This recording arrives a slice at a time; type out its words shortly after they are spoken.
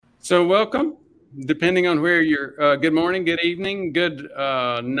So welcome, depending on where you're, good morning, good evening, good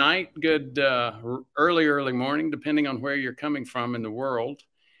night, good early morning, depending on where you're coming from in the world.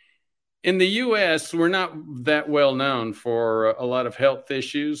 In the U.S., we're not that well known for a lot of health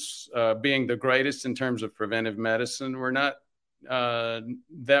issues, being the greatest in terms of preventive medicine. We're not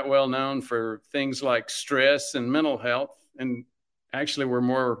that well known for things like stress and mental health. And actually, we're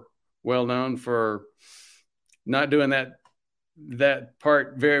more well known for not doing that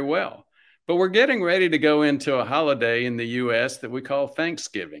part very well. But we're getting ready to go into a holiday in the U.S. that we call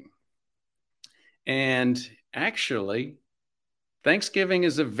Thanksgiving. And actually, Thanksgiving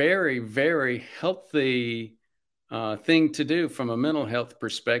is a very, very healthy thing to do from a mental health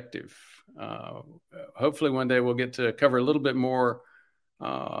perspective. Hopefully one day we'll get to cover a little bit more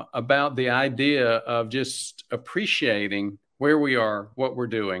about the idea of just appreciating where we are, what we're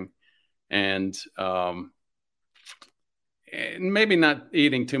doing, and maybe not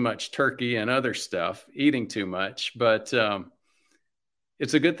eating too much turkey and other stuff, eating too much, but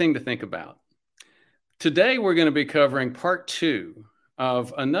it's a good thing to think about. Today, we're going to be covering part 2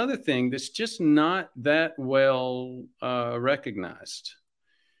 of another thing that's just not that well recognized.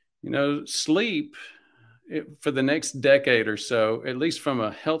 You know, sleep for the next decade or so, at least from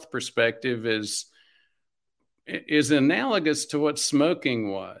a health perspective, is analogous to what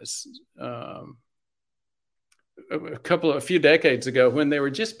smoking was. A few decades ago, when they were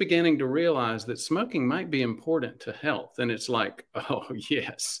just beginning to realize that smoking might be important to health. And it's like, oh,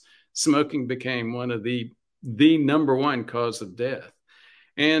 yes, smoking became one of the number one cause of death.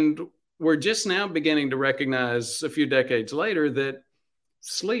 And we're just now beginning to recognize a few decades later that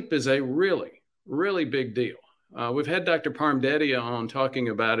sleep is a really, really big deal. We've had Dr. Parmdedia on talking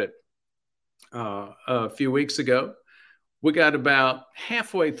about it a few weeks ago. We got about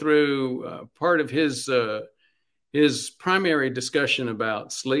halfway through part of his primary discussion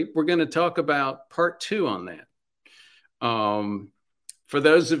about sleep. We're going to talk about part 2 on that. For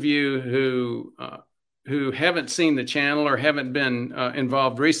those of you who haven't seen the channel or haven't been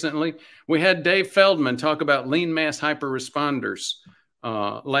involved recently, we had Dave Feldman talk about lean mass hyperresponders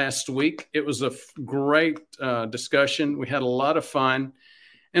last week. It was a great discussion. We had a lot of fun,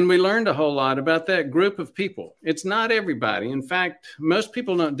 and we learned a whole lot about that group of people. It's not everybody. In fact, most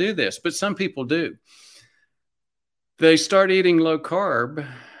people don't do this, but some people do. They start eating low carb,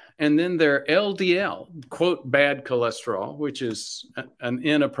 and then their LDL, quote, bad cholesterol, which is an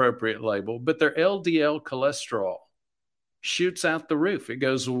inappropriate label, but their LDL cholesterol shoots out the roof. It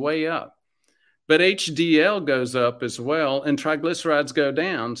goes way up. But HDL goes up as well, and triglycerides go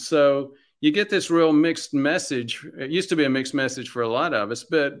down. So you get this real mixed message. It used to be a mixed message for a lot of us,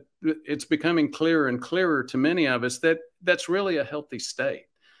 but it's becoming clearer and clearer to many of us that that's really a healthy state.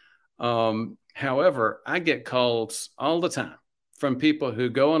 However, I get calls all the time from people who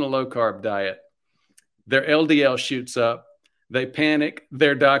go on a low carb diet. Their LDL shoots up. They panic.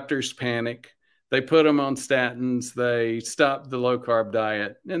 Their doctors panic. They put them on statins. They stop the low carb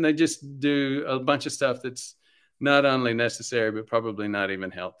diet, and they just do a bunch of stuff that's not only necessary, but probably not even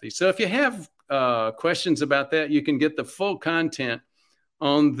healthy. So if you have questions about that, you can get the full content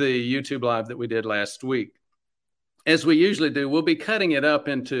on the YouTube Live that we did last week. As we usually do, we'll be cutting it up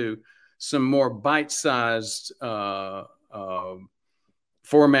into some more bite-sized formats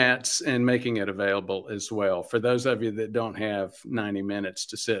and making it available as well for those of you that don't have 90 minutes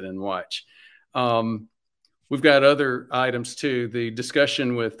to sit and watch. We've got other items too. The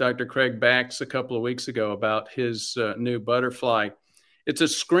discussion with Dr. Craig Bax a couple of weeks ago about his new Butterfly. It's a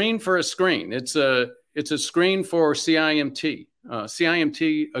screen for a screen. It's a screen for CIMT.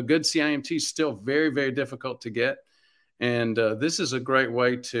 CIMT, a good CIMT is still very, very difficult to get. And this is a great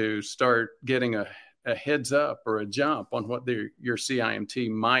way to start getting a heads up or a jump on what your CIMT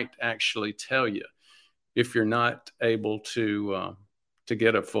might actually tell you if you're not able to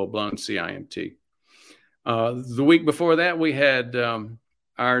get a full-blown CIMT. The week before that, we had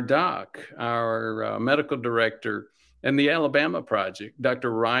our doc, our medical director, and the Alabama Project,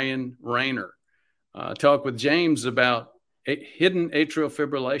 Dr. Ryan Rayner, talk with James about hidden atrial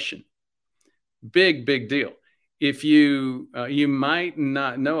fibrillation. Big, big deal. If you might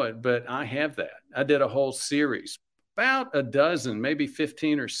not know it, but I have that. I did a whole series, about a dozen, maybe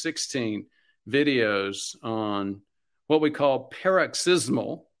 15 or 16 videos on what we call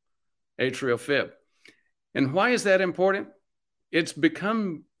paroxysmal atrial fib. And why is that important? It's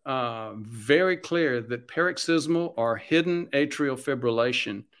become very clear that paroxysmal or hidden atrial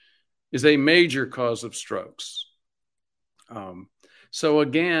fibrillation is a major cause of strokes. So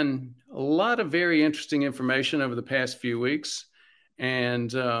again, a lot of very interesting information over the past few weeks.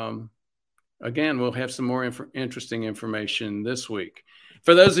 And again, we'll have some more interesting information this week.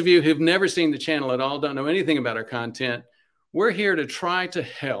 For those of you who've never seen the channel at all, don't know anything about our content, we're here to try to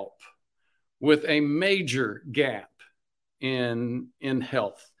help with a major gap in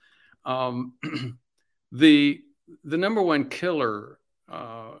health. The number one killer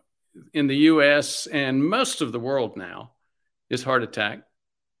in the U.S. and most of the world now is heart attack.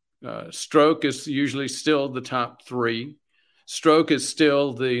 Stroke is usually still the top three. Stroke is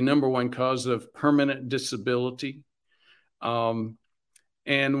still the number one cause of permanent disability.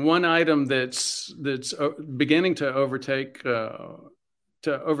 And one item that's beginning to overtake them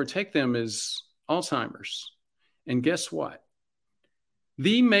is Alzheimer's. And guess what?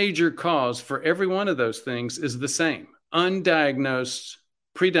 The major cause for every one of those things is the same: undiagnosed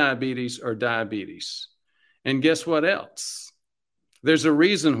prediabetes or diabetes. And guess what else? There's a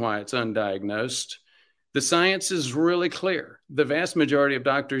reason why it's undiagnosed. The science is really clear. The vast majority of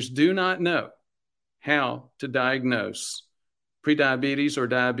doctors do not know how to diagnose prediabetes or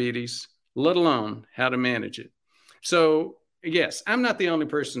diabetes, let alone how to manage it. So, yes, I'm not the only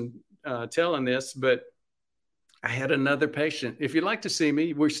person telling this, but I had another patient. If you'd like to see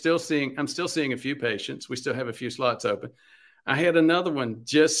me, I'm still seeing a few patients. We still have a few slots open. I had another one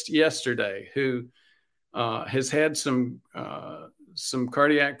just yesterday who has had some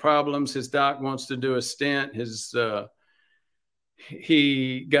cardiac problems. His doc wants to do a stent.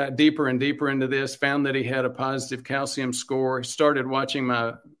 He got deeper and deeper into this, found that he had a positive calcium score. He started watching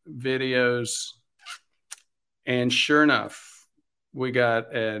my videos, and sure enough, we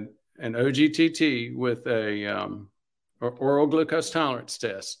got an OGTT with a oral glucose tolerance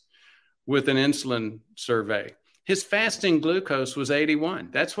test with an insulin survey. His fasting glucose was 81.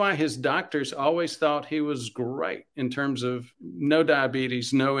 That's why his doctors always thought he was great in terms of no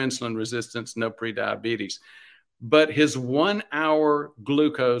diabetes, no insulin resistance, no prediabetes. But his 1 hour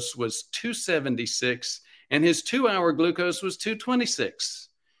glucose was 276 and his 2 hour glucose was 226.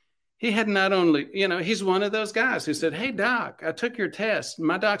 He had not only, he's one of those guys who said, "Hey, doc, I took your test.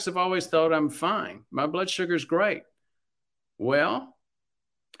 My docs have always thought I'm fine. My blood sugar's great." Well,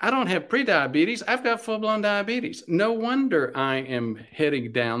 I don't have prediabetes. I've got full-blown diabetes. No wonder I am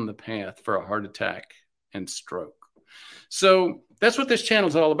heading down the path for a heart attack and stroke. So that's what this channel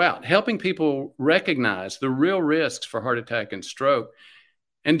is all about, helping people recognize the real risks for heart attack and stroke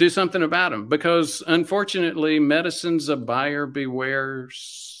and do something about them. Because unfortunately, medicine's a buyer beware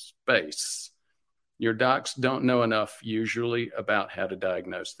space. Your docs don't know enough usually about how to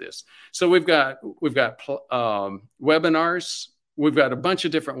diagnose this. So we've got webinars. We've got a bunch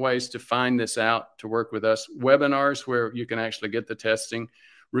of different ways to find this out, to work with us. Webinars where you can actually get the testing,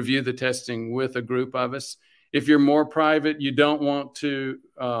 review the testing with a group of us. If you're more private, you don't want to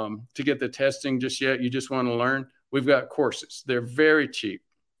get the testing just yet, you just want to learn, we've got courses. They're very cheap.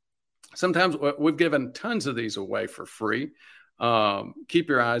 Sometimes we've given tons of these away for free. Keep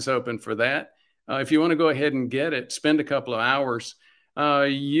your eyes open for that. If you want to go ahead and get it, spend a couple of hours.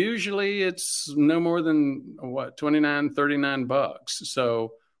 Usually it's no more than $29, $39.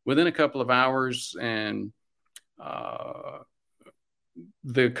 So within a couple of hours, and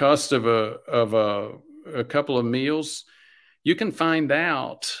the cost of a couple of meals, you can find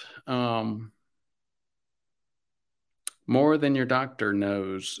out more than your doctor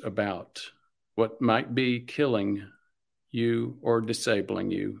knows about what might be killing you or disabling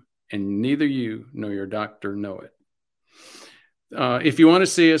you, and neither you nor your doctor know it. If you want to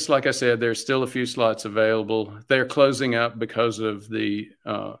see us, like I said, there's still a few slots available. They're closing up because of the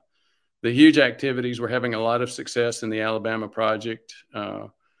huge activities. We're having a lot of success in the Alabama project.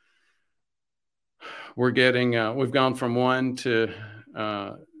 We've gone from 1 to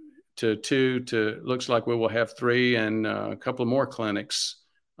 2 to looks like we will have 3 and a couple more clinics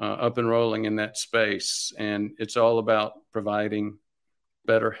up and rolling in that space. And it's all about providing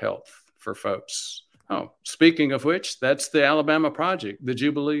better health for folks. Oh, speaking of which, that's the Alabama project, the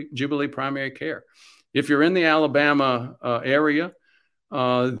Jubilee Primary Care. If you're in the Alabama area,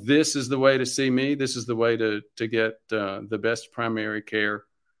 this is the way to see me. This is the way to get the best primary care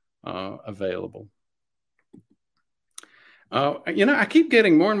available. I keep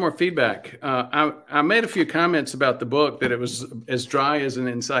getting more and more feedback. I made a few comments about the book, that it was as dry as an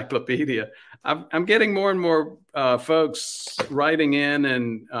encyclopedia. I'm getting more and more folks writing in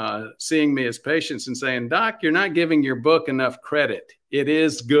and seeing me as patients and saying, "Doc, you're not giving your book enough credit. It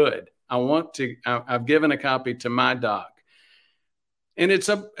is good. I've given a copy to my doc." And it's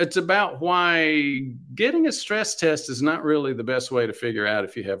about why getting a stress test is not really the best way to figure out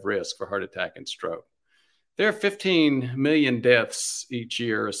if you have risk for heart attack and stroke. There are 15 million deaths each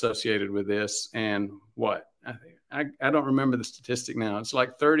year associated with this. And I don't remember the statistic now. It's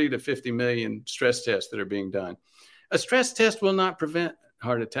like 30 to 50 million stress tests that are being done. A stress test will not prevent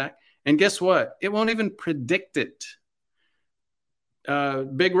heart attack. And guess what? It won't even predict it.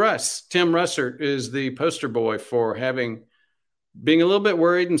 Big Russ, Tim Russert, is the poster boy for being a little bit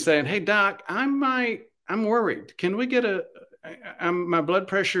worried and saying, "Hey, doc, I'm worried. Can we get my blood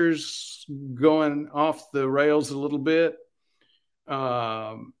pressure's going off the rails a little bit.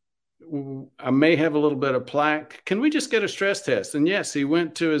 I may have a little bit of plaque. Can we just get a stress test?" And yes, he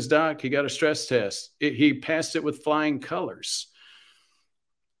went to his doc. He got a stress test. He passed it with flying colors.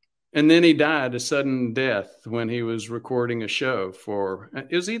 And then he died a sudden death when he was recording a show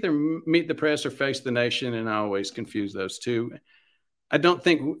it was either Meet the Press or Face the Nation, and I always confuse those two. I don't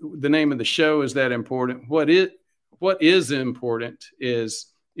think the name of the show is that important. What is important is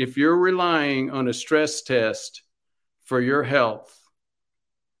if you're relying on a stress test for your health,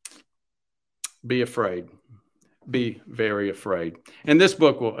 be afraid. Be very afraid. And this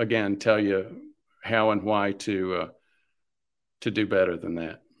book will, again, tell you how and why to do better than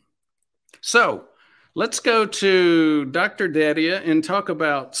that. So let's go to Dr. Dadia and talk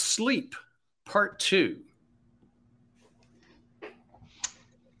about sleep, part 2.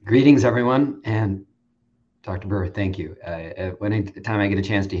 Greetings, everyone. And Dr. Burr, thank you. Anytime I get a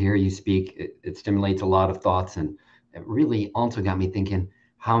chance to hear you speak, it stimulates a lot of thoughts. And it really also got me thinking,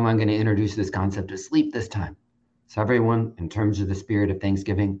 how am I going to introduce this concept of sleep this time? So everyone, in terms of the spirit of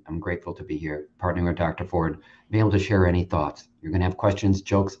Thanksgiving, I'm grateful to be here, partnering with Dr. Ford, be able to share any thoughts. You're going to have questions,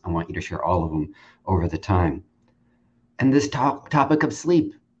 jokes. I want you to share all of them over the time. And this topic of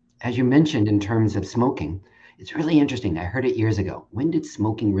sleep, as you mentioned in terms of smoking, it's really interesting. I heard it years ago. When did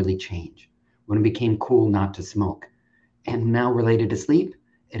smoking really change? When it became cool not to smoke. And now related to sleep,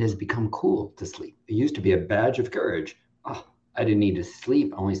 it has become cool to sleep. It used to be a badge of courage. Oh, I didn't need to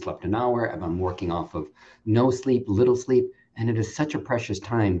sleep. I only slept an hour. I've been working off of no sleep, little sleep. And it is such a precious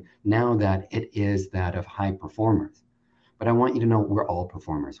time now that it is that of high performers. But I want you to know we're all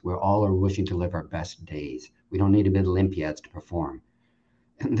performers. We all are wishing to live our best days. We don't need to be Olympiads to perform.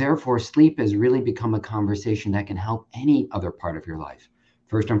 And therefore, sleep has really become a conversation that can help any other part of your life.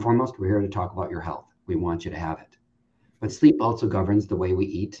 First and foremost, we're here to talk about your health. We want you to have it. But sleep also governs the way we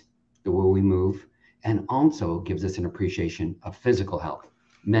eat, the way we move, and also gives us an appreciation of physical health,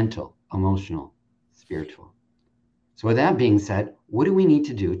 mental, emotional, spiritual. So with that being said, what do we need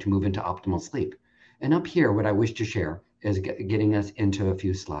to do to move into optimal sleep? And up here, what I wish to share is getting us into a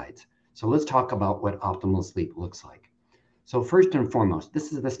few slides. So let's talk about what optimal sleep looks like. So first and foremost,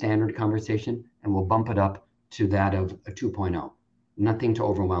 this is the standard conversation, and we'll bump it up to that of a 2.0. Nothing to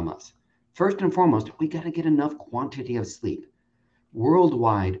overwhelm us. First and foremost, we got to get enough quantity of sleep.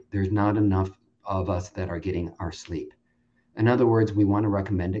 Worldwide, there's not enough of us that are getting our sleep. In other words, we want to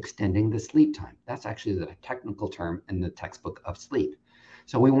recommend extending the sleep time. That's actually the technical term in the textbook of sleep.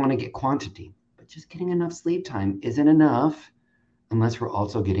 So we want to get quantity, but just getting enough sleep time isn't enough unless we're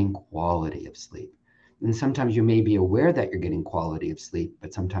also getting quality of sleep. And sometimes you may be aware that you're getting quality of sleep,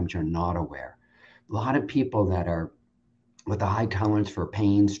 but sometimes you're not aware. A lot of people that are with a high tolerance for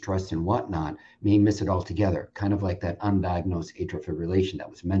pain, stress, and whatnot may miss it altogether, kind of like that undiagnosed atrial fibrillation that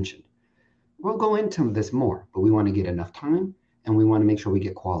was mentioned. We'll go into this more, but we want to get enough time and we want to make sure we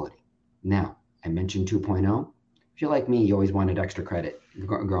get quality. Now, I mentioned 2.0. If you're like me, you always wanted extra credit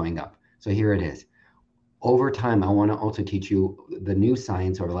growing up. So here it is. Over time, I want to also teach you the new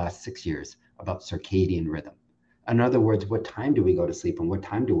science over the last 6 years about circadian rhythm. In other words, what time do we go to sleep and what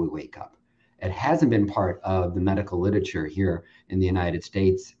time do we wake up? It hasn't been part of the medical literature here in the United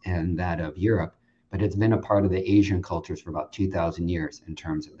States and that of Europe, but it's been a part of the Asian cultures for about 2,000 years in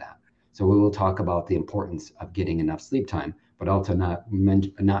terms of that. So we will talk about the importance of getting enough sleep time, but also not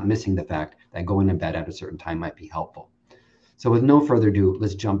missing the fact that going to bed at a certain time might be helpful. So with no further ado,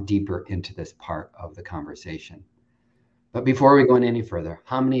 let's jump deeper into this part of the conversation. But before we go any further,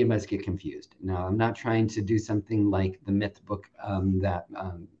 how many of us get confused? Now, I'm not trying to do something like the myth book that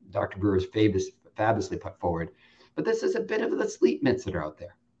Dr. Brewer's fabulously put forward, but this is a bit of the sleep myths that are out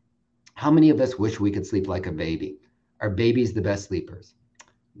there. How many of us wish we could sleep like a baby? Are babies the best sleepers?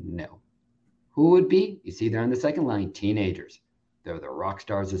 No. Who would be? You see there on the second line, teenagers. They're the rock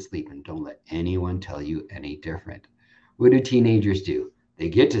stars of sleep, and don't let anyone tell you any different. What do teenagers do? They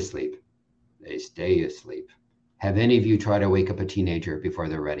get to sleep. They stay asleep. Have any of you tried to wake up a teenager before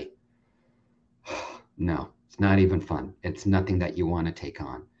they're ready? No, it's not even fun. It's nothing that you want to take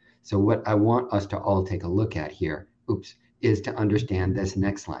on. So what I want us to all take a look at here, is to understand this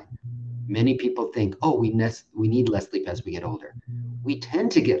next line. Many people think, oh, we need less sleep as we get older. We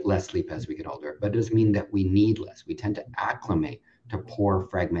tend to get less sleep as we get older, but it doesn't mean that we need less. We tend to acclimate to poor,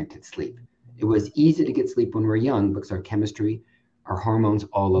 fragmented sleep. It was easy to get sleep when we were young because our chemistry Our hormones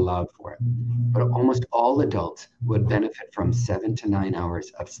all allowed for it. But almost all adults would benefit from 7 to 9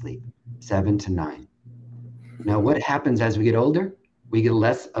 hours of sleep, 7 to 9. Now, what happens as we get older? We get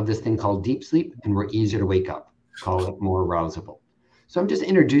less of this thing called deep sleep, and we're easier to wake up, call it more arousable. So I'm just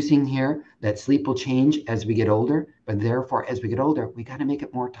introducing here that sleep will change as we get older, but therefore, as we get older, we got to make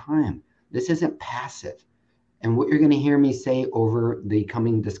it more time. This isn't passive. And what you're going to hear me say over the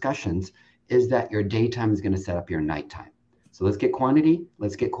coming discussions is that your daytime is going to set up your nighttime. So let's get quantity,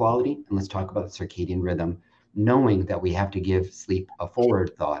 let's get quality, and let's talk about circadian rhythm, knowing that we have to give sleep a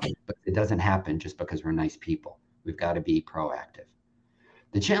forward thought, but it doesn't happen just because we're nice people. We've got to be proactive.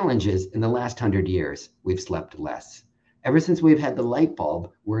 The challenge is, in the last 100 years, we've slept less. Ever since we've had the light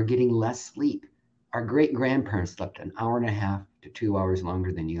bulb, we're getting less sleep. Our great-grandparents slept an hour and a half to 2 hours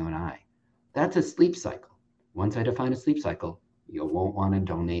longer than you and I. That's a sleep cycle. Once I define a sleep cycle, you won't want to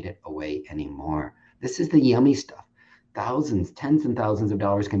donate it away anymore. This is the yummy stuff. Thousands, tens and thousands of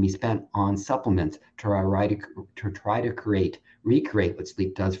dollars can be spent on supplements to try to recreate what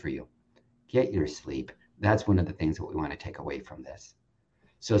sleep does for you. Get your sleep. That's one of the things that we want to take away from this.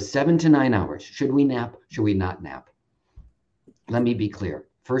 So 7 to 9 hours. Should we nap? Should we not nap? Let me be clear.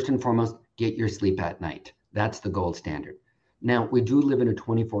 First and foremost, get your sleep at night. That's the gold standard. Now, we do live in a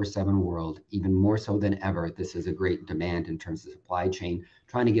 24/7 world, even more so than ever. This is a great demand in terms of supply chain,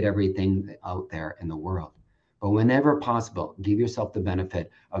 trying to get everything out there in the world. But whenever possible, give yourself the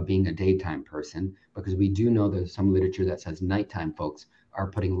benefit of being a daytime person, because we do know there's some literature that says nighttime folks are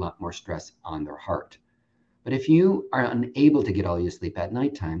putting a lot more stress on their heart. But if you are unable to get all your sleep at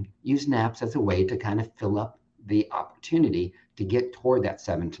nighttime, use naps as a way to kind of fill up the opportunity to get toward that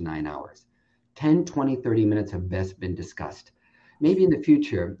 7 to 9 hours. 10, 20, 30 minutes have best been discussed. Maybe in the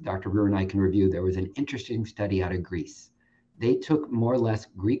future, Dr. Brewer and I can review, there was an interesting study out of Greece. They took more or less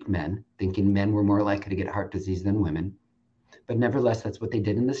Greek men, thinking men were more likely to get heart disease than women. But nevertheless, that's what they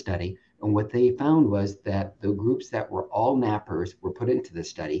did in the study. And what they found was that the groups that were all nappers were put into the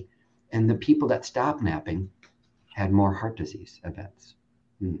study, and the people that stopped napping had more heart disease events.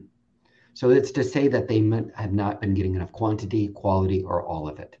 So it's to say that they had not been getting enough quantity, quality, or all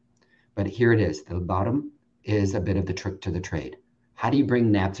of it. But here it is. The bottom is a bit of the trick to the trade. How do you bring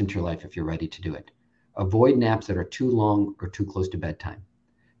naps into your life if you're ready to do it? Avoid naps that are too long or too close to bedtime.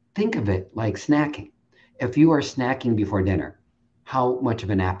 Think of it like snacking. If you are snacking before dinner, how much of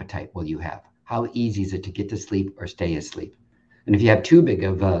an appetite will you have? How easy is it to get to sleep or stay asleep? And if you have too big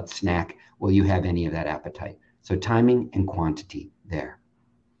of a snack, will you have any of that appetite? So timing and quantity there.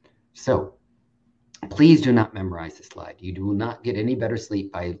 So please do not memorize the slide. You do not get any better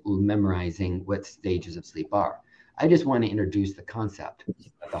sleep by memorizing what stages of sleep are. I just want to introduce the concept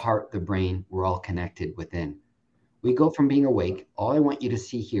that the heart, the brain, we're all connected within. We go from being awake. All I want you to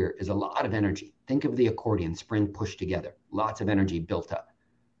see here is a lot of energy. Think of the accordion, spring pushed together, lots of energy built up.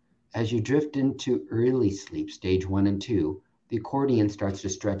 As you drift into early sleep, stage 1 and 2, the accordion starts to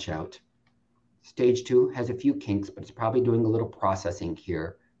stretch out. Stage 2 has a few kinks, but it's probably doing a little processing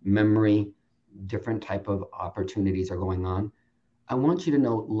here. Memory, different type of opportunities are going on. I want you to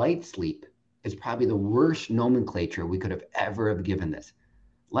know light sleep is probably the worst nomenclature we could have ever have given this.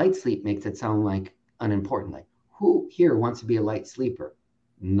 Light sleep makes it sound like unimportant. Like, who here wants to be a light sleeper?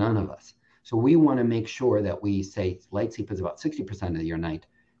 None of us. So we want to make sure that we say light sleep is about 60% of your night.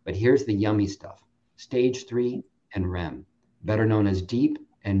 But here's the yummy stuff. Stage 3 and REM, better known as deep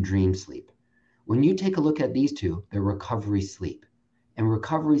and dream sleep. When you take a look at these two, they're recovery sleep. And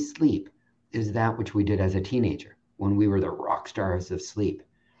recovery sleep is that which we did as a teenager when we were the rock stars of sleep.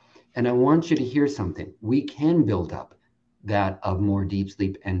 And I want you to hear something. We can build up that of more deep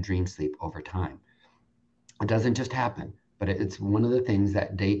sleep and dream sleep over time. It doesn't just happen, but it's one of the things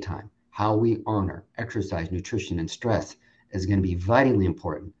that daytime, how we honor exercise, nutrition, and stress is going to be vitally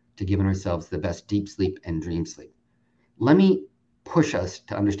important to giving ourselves the best deep sleep and dream sleep. Let me push us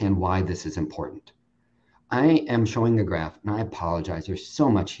to understand why this is important. I am showing a graph, and I apologize. There's so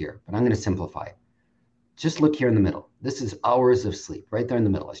much here, but I'm going to simplify it. Just look here in the middle. This is hours of sleep, right there in the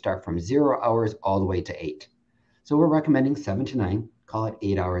middle. I start from 0 hours all the way to 8. So we're recommending 7 to 9, call it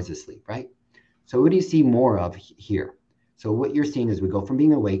 8 hours of sleep, right? So what do you see more of here? So what you're seeing is we go from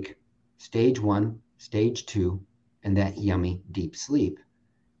being awake, stage 1, stage 2, and that yummy deep sleep.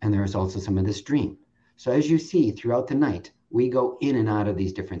 And there's also some of this dream. So as you see throughout the night, we go in and out of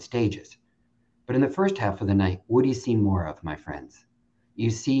these different stages. But in the first half of the night, what do you see more of, my friends? You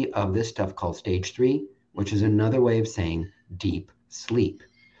see of this stuff called stage 3, which is another way of saying deep sleep.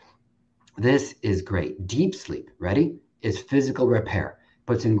 This is great. Deep sleep, ready, is physical repair.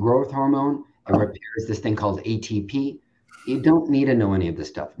 Puts in growth hormone. It repairs this thing called ATP. You don't need to know any of this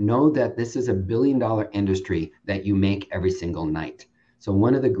stuff. Know that this is a billion-dollar industry that you make every single night. So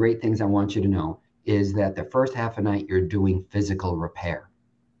one of the great things I want you to know is that the first half of the night, you're doing physical repair.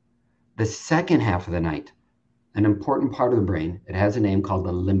 The second half of the night, an important part of the brain, it has a name called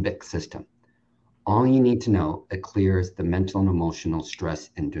the limbic system. All you need to know, it clears the mental and emotional stress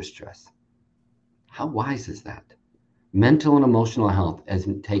and distress. How wise is that? Mental and emotional health is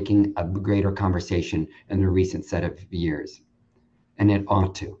taking a greater conversation in the recent set of years, and it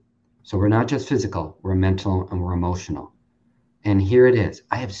ought to. So we're not just physical, we're mental and we're emotional. And here it is.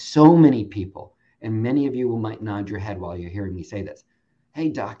 I have so many people, and many of you might nod your head while you're hearing me say this. Hey,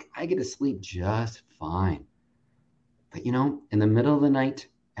 doc, I get to sleep just fine. But you know, in the middle of the night,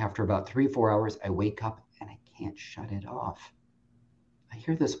 after about 3-4 hours, I wake up and I can't shut it off. I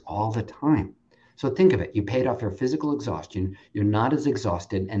hear this all the time. So think of it. You paid off your physical exhaustion. You're not as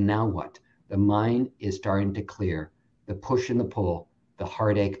exhausted. And now what? The mind is starting to clear the push and the pull, the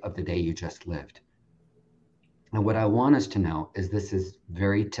heartache of the day you just lived. And what I want us to know is this is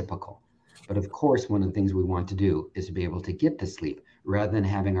very typical. But of course, one of the things we want to do is to be able to get to sleep rather than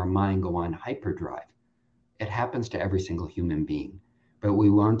having our mind go on hyperdrive. It happens to every single human being. But what we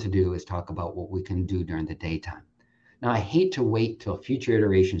want to do is talk about what we can do during the daytime. Now, I hate to wait till future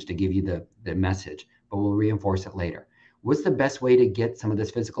iterations to give you the message, but we'll reinforce it later. What's the best way to get some of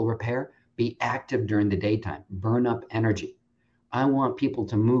this physical repair? Be active during the daytime. Burn up energy. I want people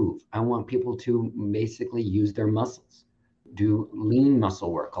to move. I want people to basically use their muscles. Do lean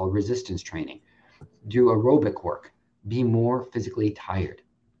muscle work called resistance training. Do aerobic work. Be more physically tired.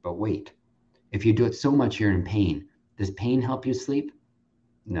 But wait, if you do it so much you're in pain, does pain help you sleep?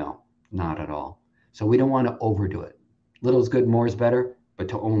 No, not at all. So we don't want to overdo it. Little is good, more is better, but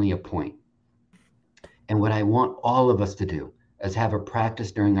to only a point. And what I want all of us to do is have a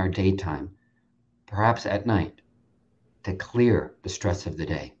practice during our daytime, perhaps at night, to clear the stress of the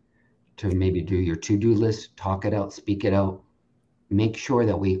day, to maybe do your to-do list, talk it out, speak it out. Make sure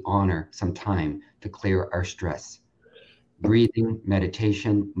that we honor some time to clear our stress. Breathing,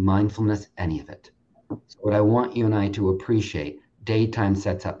 meditation, mindfulness, any of it. So what I want you and I to appreciate, daytime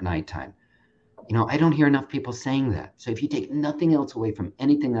sets up nighttime. You know, I don't hear enough people saying that. So if you take nothing else away from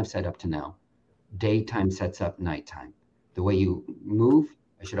anything I've said up to now, daytime sets up nighttime. The way you move,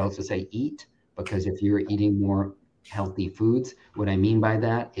 I should also say eat, because if you're eating more healthy foods, what I mean by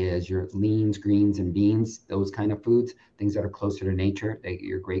that is your leans, greens, and beans, those kind of foods, things that are closer to nature that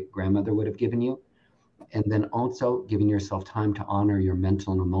your great grandmother would have given you. And then also giving yourself time to honor your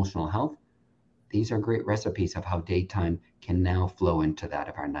mental and emotional health. These are great recipes of how daytime can now flow into that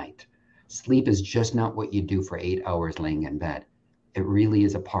of our night. Sleep is just not what you do for 8 hours laying in bed. It really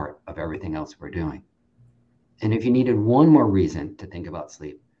is a part of everything else we're doing. And if you needed one more reason to think about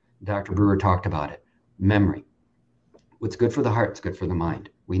sleep, Dr. Brewer talked about it, memory. What's good for the heart is good for the mind.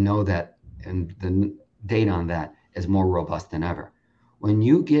 We know that, and the data on that is more robust than ever. When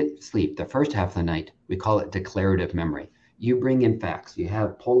you get sleep, the first half of the night, we call it declarative memory. You bring in facts. You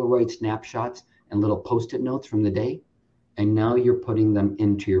have Polaroid snapshots and little Post-it notes from the day, and now you're putting them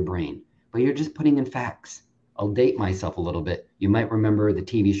into your brain. But you're just putting in facts. I'll date myself a little bit. You might remember the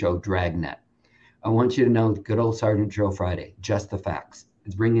TV show Dragnet. I want you to know good old Sergeant Joe Friday, just the facts.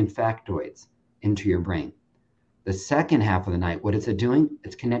 It's bringing factoids into your brain. The second half of the night, what is it doing?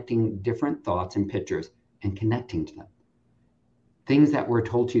 It's connecting different thoughts and pictures and connecting to them. Things that were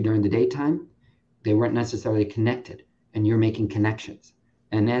told to you during the daytime, they weren't necessarily connected, and you're making connections.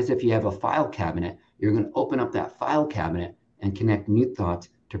 And as if you have a file cabinet, you're going to open up that file cabinet and connect new thoughts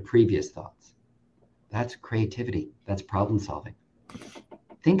to previous thoughts. That's creativity. That's problem solving.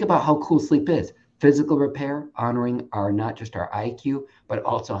 Think about how cool sleep is. Physical repair, honoring our not just our IQ, but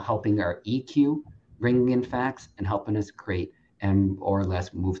also helping our EQ, bringing in facts, and helping us create and or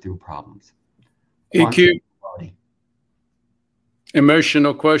less move through problems. EQ,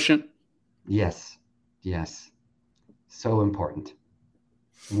 emotional quotient. Yes, yes. So important.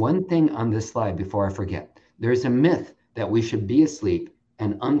 One thing on this slide before I forget, there's a myth that we should be asleep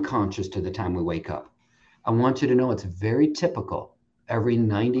and unconscious to the time we wake up. I want you to know it's very typical every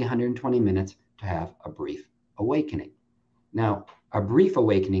 90, 120 minutes to have a brief awakening. Now, a brief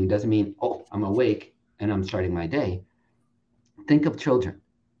awakening doesn't mean, oh, I'm awake and I'm starting my day. Think of children.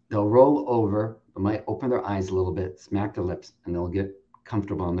 They'll roll over, they might open their eyes a little bit, smack their lips, and they'll get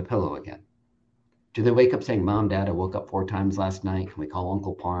comfortable on the pillow again. Do they wake up saying, Mom, Dad, I woke up 4 times last night. Can we call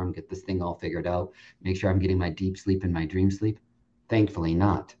Uncle Parm, get this thing all figured out, make sure I'm getting my deep sleep and my dream sleep? Thankfully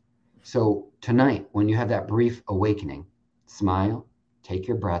not. So tonight, when you have that brief awakening, smile, take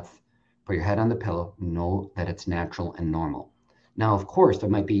your breath, put your head on the pillow, know that it's natural and normal. Now, of course, there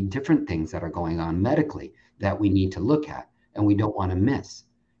might be different things that are going on medically that we need to look at. and we don't want to miss,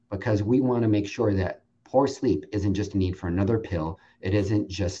 because we want to make sure that poor sleep isn't just a need for another pill. It isn't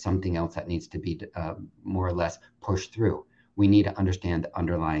just something else that needs to be more or less pushed through. We need to understand the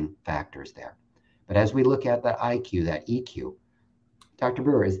underlying factors there. But as we look at that IQ, that EQ, Dr.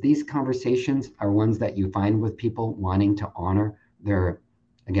 Brewer, is these conversations are ones that you find with people wanting to honor their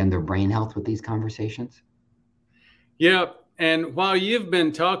brain health with these conversations? Yeah. And while you've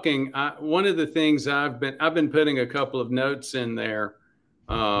been talking, one of the things I've been putting a couple of notes in there.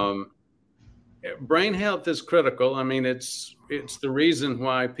 Brain health is critical. I mean, it's the reason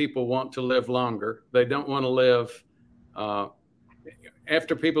why people want to live longer. They don't want to live.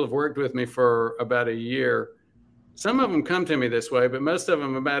 After people have worked with me for about a year, some of them come to me this way, but most of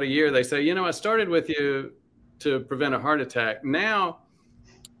them about a year, they say, I started with you to prevent a heart attack. Now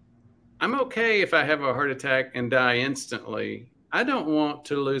I'm okay if I have a heart attack and die instantly. I don't want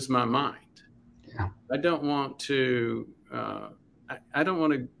to lose my mind. Yeah. I don't want to, I don't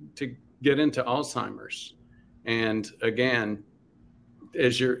want to get into Alzheimer's. And again,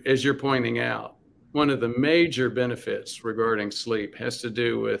 as you're pointing out, one of the major benefits regarding sleep has to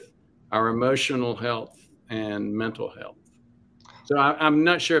do with our emotional health and mental health. So I'm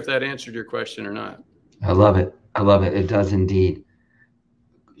not sure if that answered your question or not. I love it. I love it. It does indeed.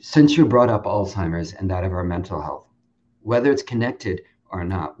 Since you brought up Alzheimer's and that of our mental health, whether it's connected or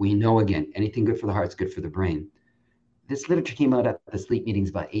not, we know, again, anything good for the heart is good for the brain. This literature came out at the sleep meetings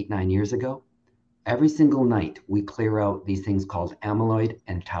about 8-9 years ago. Every single night, we clear out these things called amyloid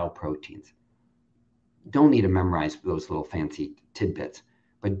and tau proteins. Don't need to memorize those little fancy tidbits,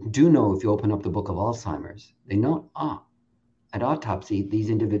 but do know if you open up the book of Alzheimer's, they know, at autopsy,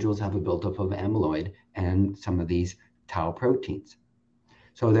 these individuals have a buildup of amyloid and some of these tau proteins.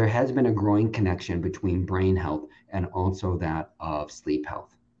 So there has been a growing connection between brain health and also that of sleep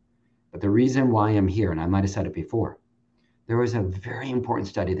health. But the reason why I'm here, and I might have said it before, there was a very important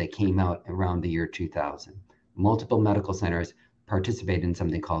study that came out around the year 2000. Multiple medical centers participated in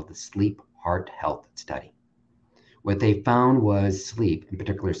something called the Sleep Heart Health Study. What they found was sleep, in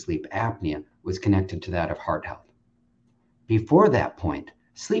particular sleep apnea, was connected to that of heart health. Before that point,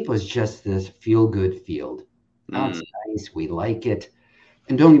 sleep was just this feel-good field. Oh, it's nice, we like it.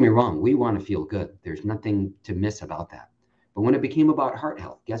 And don't get me wrong, we want to feel good. There's nothing to miss about that. But when it became about heart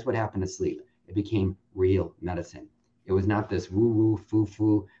health, guess what happened to sleep? It became real medicine. It was not this woo-woo,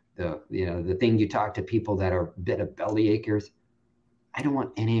 foo-foo, the thing you talk to people that are a bit of belly achers. I don't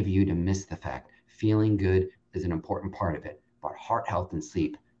want any of you to miss the fact feeling good is an important part of it, but heart health and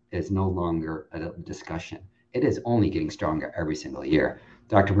sleep is no longer a discussion. It is only getting stronger every single year.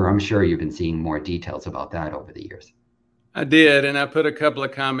 Dr. Brewer, I'm sure you've been seeing more details about that over the years. I did, and I put a couple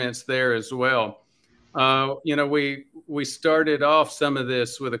of comments there as well. We started off some of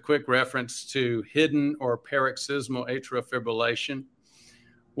this with a quick reference to hidden or paroxysmal atrial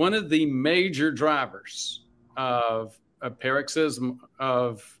One of the major drivers of paroxysm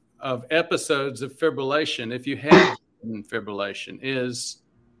of episodes of fibrillation, if you have fibrillation, is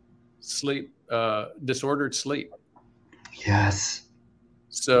sleep, disordered sleep. Yes.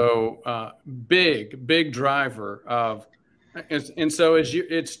 So big driver of, and so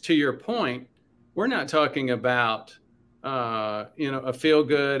it's to your point, we're not talking about a feel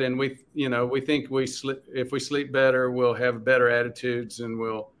good, and we think if we sleep better, we'll have better attitudes,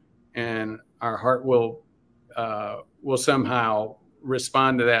 and our heart will somehow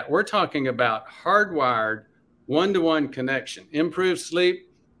respond to that. We're talking about hardwired one-to-one connection, improved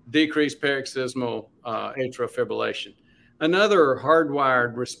sleep, decreased paroxysmal atrial fibrillation. Another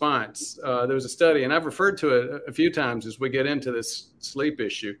hardwired response, there was a study, and I've referred to it a few times as we get into this sleep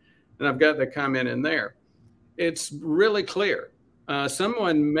issue, and I've got the comment in there. It's really clear.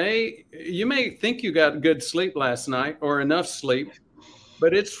 You may think you got good sleep last night or enough sleep,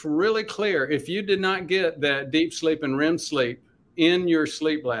 but it's really clear if you did not get that deep sleep and REM sleep in your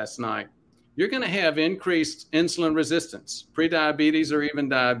sleep last night, you're going to have increased insulin resistance, prediabetes or even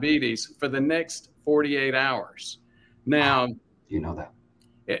diabetes for the next 48 hours. Now, you know that.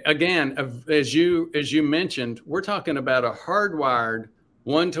 Again, as you mentioned, we're talking about a hardwired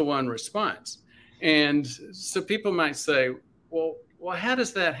one-to-one response. And so people might say, well, how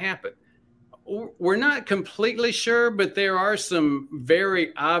does that happen? We're not completely sure, but there are some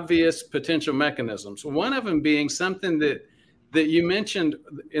very obvious potential mechanisms. One of them being something that you mentioned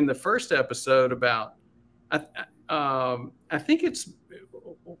in the first episode about, I think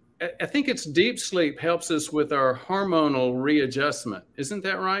it's deep sleep helps us with our hormonal readjustment. Isn't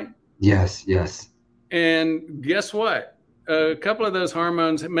that right? Yes. And guess what? A couple of those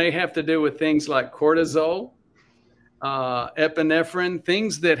hormones may have to do with things like cortisol epinephrine,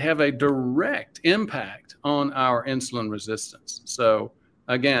 things that have a direct impact on our insulin resistance. So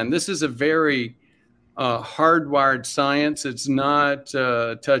again, this is a very hardwired science. It's not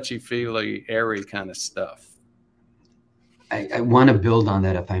touchy-feely, airy kind of stuff. I want to build on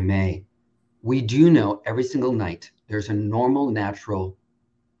that, if I may. We do know every single night there's a normal, natural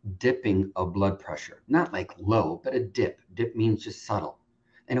dipping of blood pressure. Not like low, but a dip. Dip means just subtle.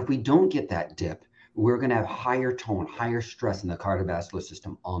 And if we don't get that dip, we're going to have higher tone, higher stress in the cardiovascular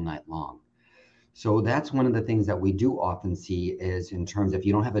system all night long. So that's one of the things that we do often see is in terms of if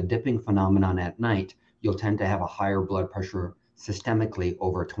you don't have a dipping phenomenon at night, you'll tend to have a higher blood pressure systemically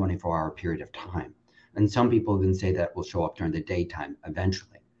over a 24-hour period of time. And some people even say that will show up during the daytime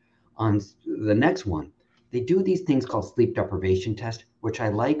eventually. On the next one, they do these things called sleep deprivation test, which I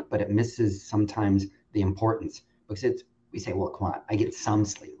like, but it misses sometimes the importance because we say, well, come on, I get some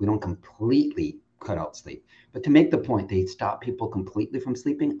sleep. We don't completely cut out sleep. But to make the point, they stop people completely from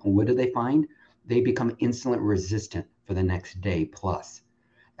sleeping. And what do they find? They become insulin resistant for the next day plus.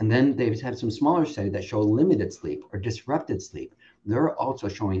 And then they've had some smaller studies that show limited sleep or disrupted sleep. They're also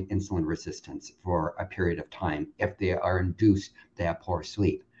showing insulin resistance for a period of time if they are induced to have poor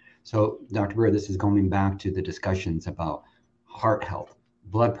sleep. So, Dr. Burr, this is going back to the discussions about heart health,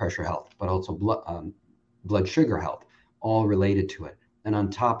 blood pressure health, but also blood sugar health, all related to it. And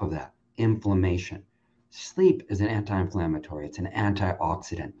on top of that, inflammation. Sleep is an anti-inflammatory. It's an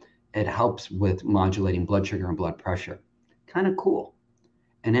antioxidant. It helps with modulating blood sugar and blood pressure. Kind of cool.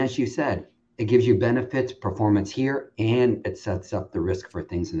 And as you said, it gives you benefits, performance here, and it sets up the risk for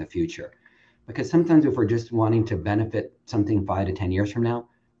things in the future. Because sometimes if we're just wanting to benefit something 5 to 10 years from now,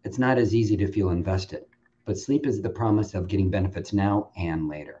 it's not as easy to feel invested. But sleep is the promise of getting benefits now and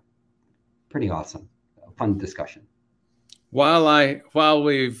later. Pretty awesome. Fun discussion. While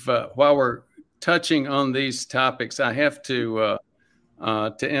we're touching on these topics, I have to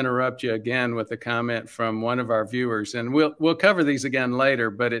interrupt you again with a comment from one of our viewers, and we'll cover these again later.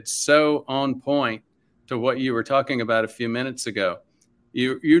 But it's so on point to what you were talking about a few minutes ago.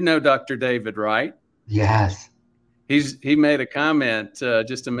 You know Dr. David, right? Yes. He made a comment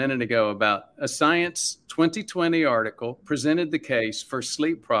just a minute ago about a Science 2020 article presented the case for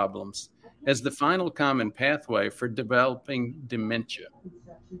sleep problems as the final common pathway for developing dementia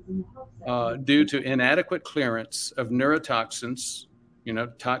due to inadequate clearance of neurotoxins,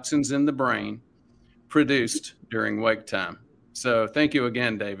 toxins in the brain produced during wake time. So thank you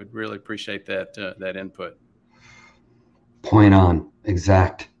again, David. Really appreciate that input. Point on.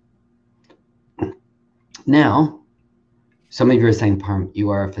 Exact. Now, some of you are saying, Parm, you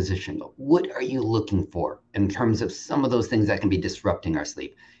are a physician. What are you looking for in terms of some of those things that can be disrupting our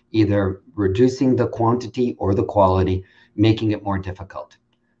sleep? Either reducing the quantity or the quality, making it more difficult.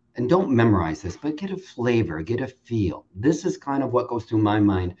 And don't memorize this, but get a flavor, get a feel. This is kind of what goes through my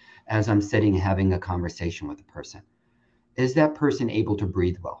mind as I'm sitting having a conversation with a person. Is that person able to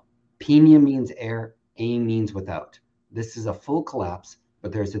breathe well? Penia means air, A means without. This is a full collapse,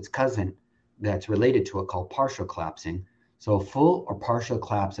 but there's its cousin that's related to it called partial collapsing. So full or partial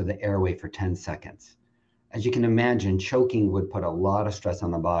collapse of the airway for 10 seconds. As you can imagine, choking would put a lot of stress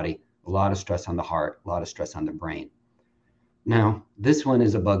on the body, a lot of stress on the heart, a lot of stress on the brain. Now, this one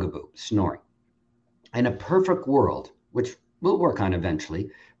is a bugaboo, snoring. In a perfect world, which we'll work on eventually,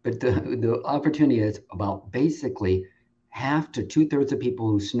 but the opportunity is about basically half to 2/3 of people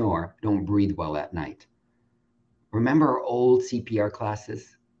who snore don't breathe well at night. Remember our old CPR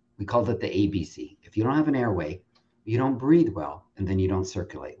classes? We called it the ABC. If you don't have an airway, you don't breathe well, and then you don't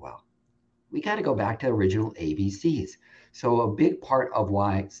circulate well. We got to go back to the original ABCs. So a big part of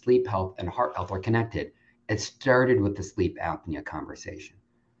why sleep health and heart health are connected, it started with the sleep apnea conversation.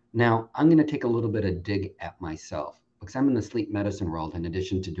 Now, I'm going to take a little bit of dig at myself because I'm in the sleep medicine world in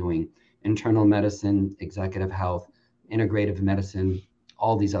addition to doing internal medicine, executive health, integrative medicine,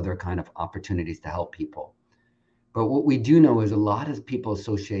 all these other kind of opportunities to help people. But what we do know is a lot of people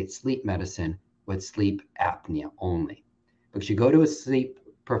associate sleep medicine with sleep apnea only. Because you go to a sleep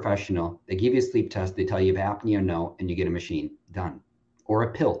professional, they give you a sleep test, they tell you if apnea or no, and you get a machine, done. Or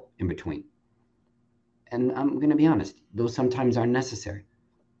a pill in between. And I'm going to be honest, those sometimes are necessary.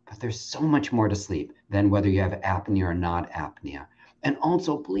 But there's so much more to sleep than whether you have apnea or not apnea. And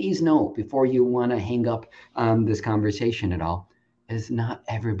also, please note, before you want to hang up this conversation at all, is not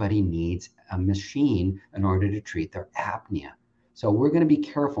everybody needs a machine in order to treat their apnea. So we're going to be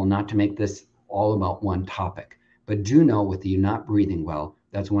careful not to make this all about one topic. But do know with you not breathing well,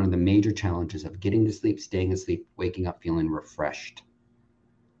 that's one of the major challenges of getting to sleep, staying asleep, waking up feeling refreshed.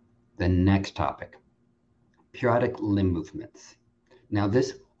 The next topic, periodic limb movements. Now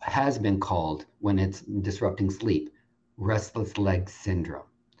this has been called, when it's disrupting sleep, restless leg syndrome.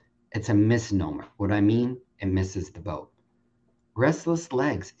 It's a misnomer. What I mean, it misses the boat. Restless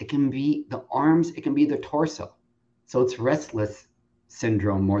legs, it can be the arms, it can be the torso. So it's restless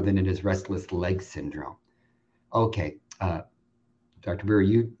syndrome more than it is restless leg syndrome. Okay, Dr. Brewer,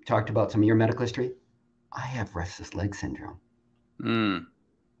 you talked about some of your medical history. I have restless leg syndrome.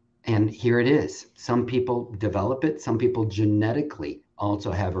 And here it is. Some people develop it. Some people genetically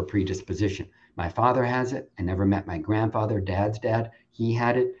also have a predisposition. My father has it. I never met my grandfather, dad's dad. He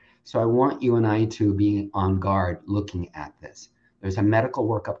had it. So I want you and I to be on guard looking at this. There's a medical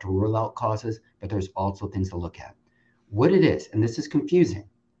workup to rule out causes, but there's also things to look at. What it is, and this is confusing,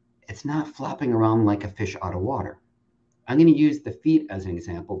 it's not flopping around like a fish out of water. I'm going to use the feet as an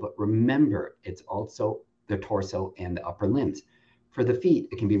example, but remember, it's also the torso and the upper limbs. For the feet,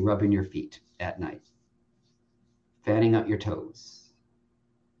 it can be rubbing your feet at night, fanning out your toes,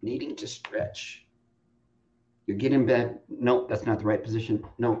 needing to stretch. You get in bed, no, that's not the right position.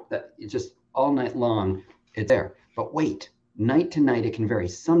 No, that it's just all night long, it's there. But wait, night to night, it can vary.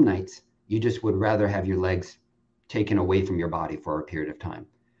 Some nights, you just would rather have your legs taken away from your body for a period of time.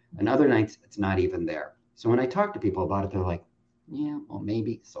 And other nights, it's not even there. So when I talk to people about it, they're like, yeah, well,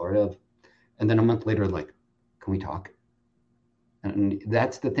 maybe, sort of. And then a month later, like, can we talk? And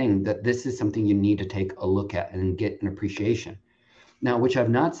that's the thing, that this is something you need to take a look at and get an appreciation. Now, which I've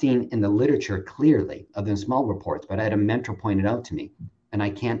not seen in the literature clearly, other than small reports, but I had a mentor point it out to me, and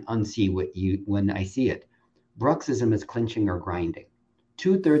I can't unsee when I see it. Bruxism is clenching or grinding.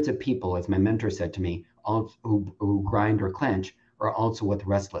 2/3 of people, as my mentor said to me, who grind or clench are also with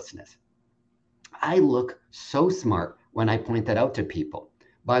restlessness. I look so smart when I point that out to people.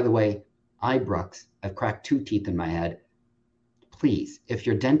 By the way, I brux. I've cracked 2 teeth in my head. Please, if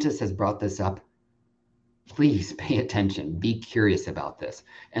your dentist has brought this up, please pay attention, be curious about this,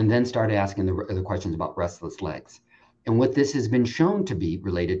 and then start asking the questions about restless legs. And what this has been shown to be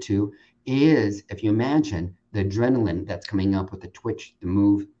related to is, if you imagine the adrenaline that's coming up with the twitch, the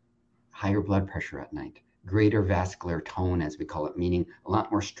move, higher blood pressure at night, greater vascular tone, as we call it, meaning a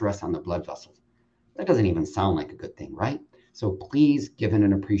lot more stress on the blood vessels. That doesn't even sound like a good thing, right? So please give it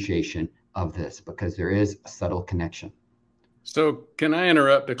an appreciation of this, because there is a subtle connection. So can I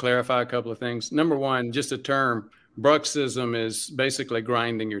interrupt to clarify a couple of things? Number one, just a term, bruxism is basically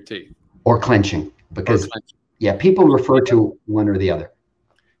grinding your teeth. Or clenching, because yeah, people refer to one or the other.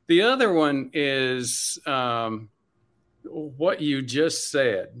 The other one is what you just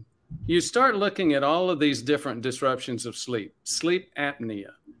said. You start looking at all of these different disruptions of sleep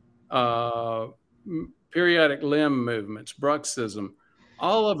apnea, periodic limb movements, bruxism.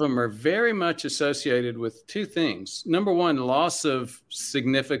 All of them are very much associated with 2 things. Number one, loss of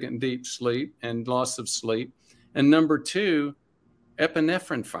significant deep sleep and loss of sleep. And number 2,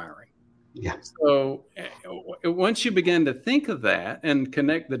 epinephrine firing. Yeah. So once you begin to think of that and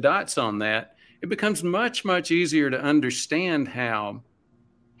connect the dots on that, it becomes much, much easier to understand how,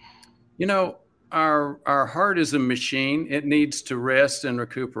 our heart is a machine. It needs to rest and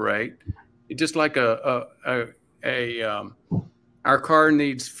recuperate. It just like our car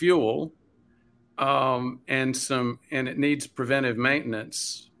needs fuel, and it needs preventive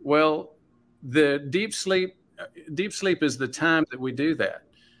maintenance. Well, the deep sleep is the time that we do that.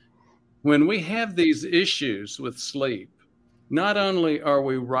 When we have these issues with sleep, not only are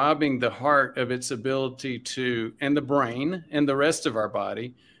we robbing the heart of its ability to, and the brain and the rest of our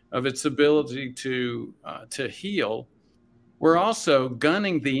body of its ability to heal, we're also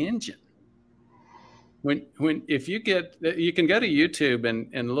gunning the engine. If you can go to YouTube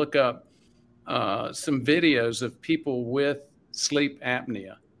and look up some videos of people with sleep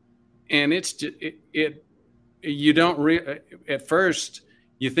apnea, and at first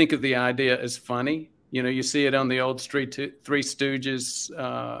you think of the idea as funny. You see it on the old Three Stooges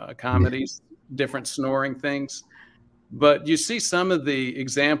comedies, different snoring things, but you see some of the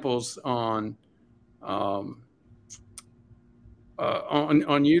examples on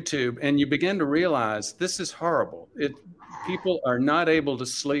YouTube, and you begin to realize this is horrible. People are not able to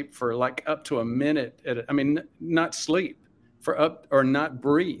sleep for like up to a minute not sleep for not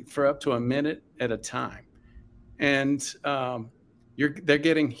breathe for up to a minute at a time. And they're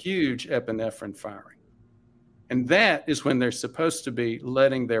getting huge epinephrine firing. And that is when they're supposed to be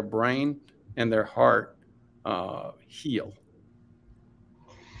letting their brain and their heart heal.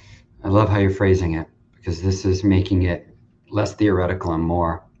 I love how you're phrasing it, because this is making it less theoretical and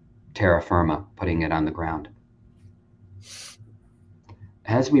more terra firma, putting it on the ground.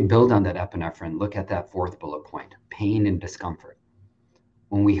 As we build on that epinephrine, look at that 4th bullet point, pain and discomfort.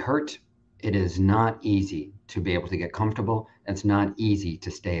 When we hurt, it is not easy to be able to get comfortable. It's not easy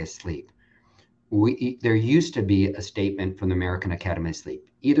to stay asleep. there used to be a statement from the American Academy of Sleep,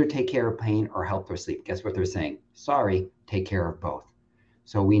 either take care of pain or help their sleep. Guess what they're saying? Sorry, take care of both.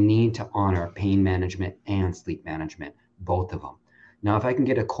 So we need to honor pain management and sleep management, both of them. Now, if I can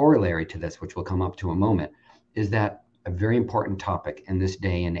get a corollary to this, which we'll come up to in a moment, is that a very important topic in this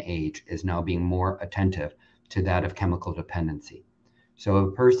day and age is now being more attentive to that of chemical dependency. So if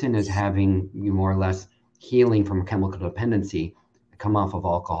a person is having more or less healing from chemical dependency, come off of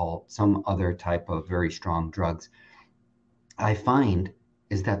alcohol, some other type of very strong drugs, I find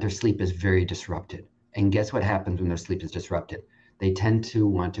is that their sleep is very disrupted. And guess what happens when their sleep is disrupted? They tend to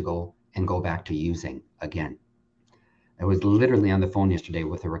want to go back to using again. I was literally on the phone yesterday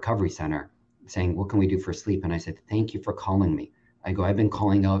with a recovery center saying, what can we do for sleep? And I said, thank you for calling me. I've been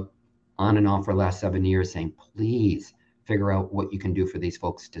calling out on and off for the last 7 years saying, please figure out what you can do for these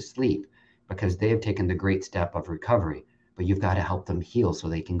folks to sleep, because they have taken the great step of recovery, but you've got to help them heal so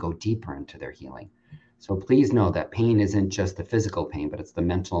they can go deeper into their healing. So please know that pain isn't just the physical pain, but it's the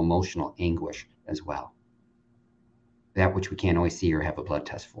mental, emotional anguish as well. That which we can't always see or have a blood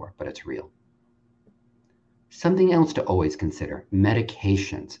test for, but it's real. Something else to always consider,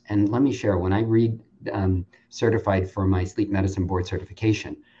 medications. And let me share, when I certified for my sleep medicine board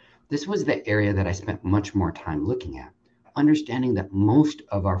certification, this was the area that I spent much more time looking at, understanding that most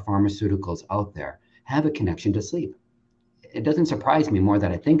of our pharmaceuticals out there have a connection to sleep. It doesn't surprise me more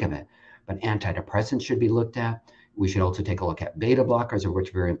that I think of it, but antidepressants should be looked at. We should also take a look at beta blockers, which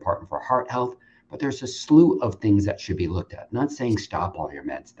are very important for heart health. But there's a slew of things that should be looked at. Not saying stop all your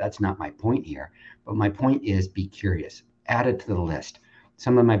meds. That's not my point here. But my point is be curious. Add it to the list.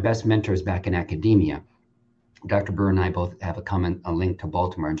 Some of my best mentors back in academia, Dr. Burr and I both have a link to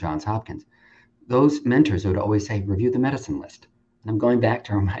Baltimore and Johns Hopkins. Those mentors would always say, review the medicine list. And I'm going back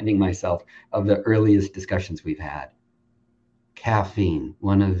to reminding myself of the earliest discussions we've had. Caffeine,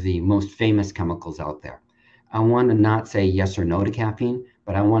 one of the most famous chemicals out there. I want to not say yes or no to caffeine,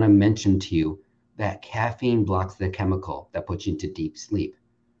 but I want to mention to you that caffeine blocks the chemical that puts you into deep sleep.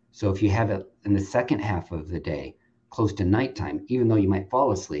 So if you have it in the second half of the day, close to nighttime, even though you might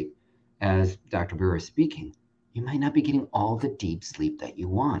fall asleep, as Dr. Burr is speaking, you might not be getting all the deep sleep that you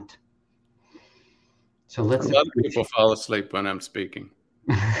want. So let's. A lot of people fall asleep when I'm speaking.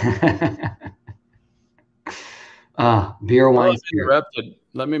 Beer, wine. Interrupted.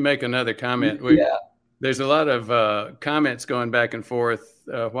 Let me make another comment. There's a lot of comments going back and forth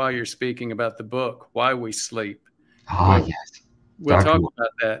while you're speaking about the book, Why We Sleep. Yes. We'll talk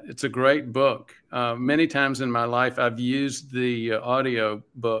about that. It's a great book. Many times in my life, I've used the audio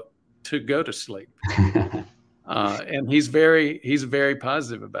book to go to sleep. And he's very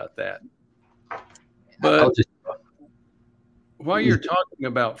positive about that. But while you're talking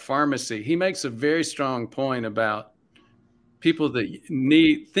about pharmacy, he makes a very strong point about people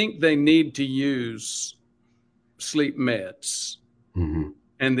that think they need to use sleep meds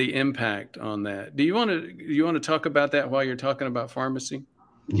and the impact on that. Do you want to talk about that while you're talking about pharmacy?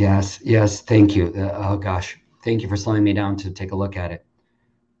 Yes. Thank you. Oh gosh, thank you for slowing me down to take a look at it.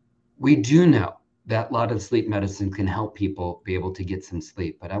 We do know that a lot of sleep medicine can help people be able to get some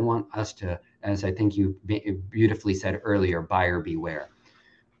sleep, but I want us to, as I think you beautifully said earlier, buyer beware.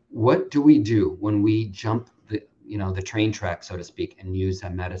 What do we do when we jump the train track, so to speak, and use a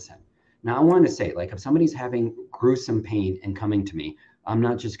medicine? Now, I want to say, like, if somebody's having gruesome pain and coming to me, I'm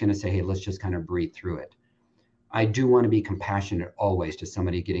not just going to say, hey, let's just kind of breathe through it. I do want to be compassionate always to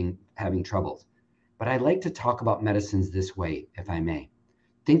somebody having troubles. But I like to talk about medicines this way, if I may.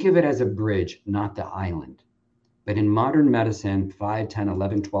 Think of it as a bridge, not the island. But in modern medicine, 5, 10,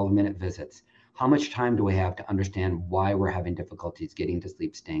 11, 12-minute visits, how much time do we have to understand why we're having difficulties getting to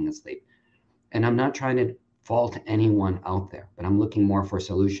sleep, staying asleep? And I'm not trying to fault anyone out there, but I'm looking more for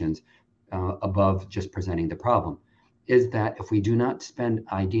solutions above just presenting the problem. Is that if we do not spend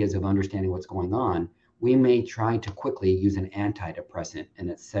ideas of understanding what's going on, we may try to quickly use an antidepressant and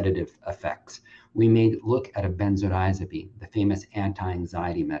its sedative effects. We may look at a benzodiazepine, the famous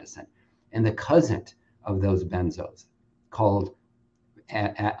anti-anxiety medicine, and the cousin of those benzos called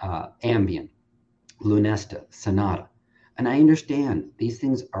Ambien, Lunesta, Sonata. And I understand these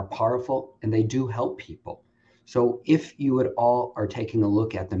things are powerful and they do help people. So if you at all are taking a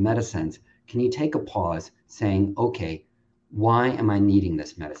look at the medicines, can you take a pause saying, okay, why am I needing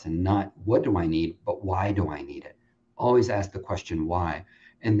this medicine? Not what do I need, but why do I need it? Always ask the question why,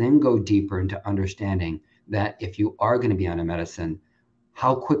 and then go deeper into understanding that if you are going to be on a medicine,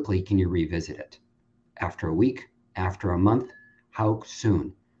 how quickly can you revisit it? After a week, after a month, how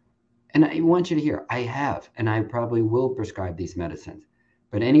soon? And I want you to hear, I have, and I probably will prescribe these medicines.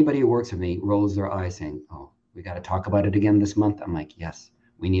 But anybody who works with me rolls their eyes saying, oh, we got to talk about it again this month. I'm like, yes,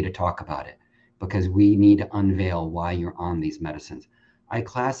 we need to talk about it. because we need to unveil why you're on these medicines. I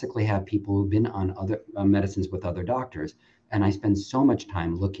classically have people who've been on other medicines with other doctors, and I spend so much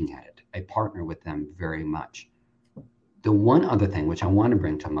time looking at it. I partner with them very much. The one other thing which I want to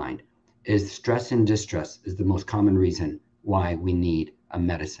bring to mind is stress and distress is the most common reason why we need a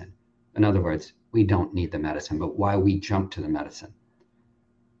medicine. In other words, we don't need the medicine, but why we jump to the medicine.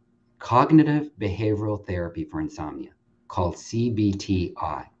 Cognitive behavioral therapy for insomnia, called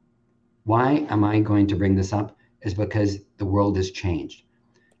CBTI. Why am I going to bring this up? Is because the world has changed.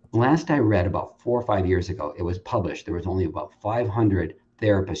 Last I read, about 4 or 5 years ago, it was published. There was only about 500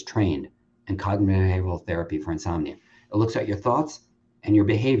 therapists trained in cognitive behavioral therapy for insomnia. It looks at your thoughts and your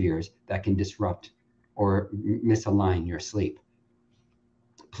behaviors that can disrupt or misalign your sleep.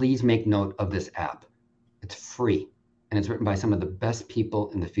 Please make note of this app. It's free, and it's written by some of the best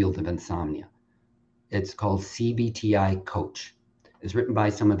people in the field of insomnia. It's called CBTI Coach. It's written by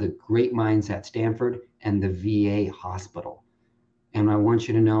some of the great minds at Stanford and the VA hospital. And I want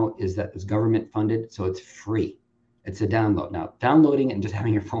you to know is that it's government funded, so it's free. It's a download. Now, downloading and just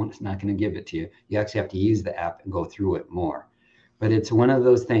having your phone is not going to give it to you. You actually have to use the app and go through it more. But it's one of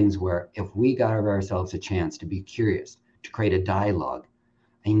those things where if we got ourselves a chance to be curious, to create a dialogue,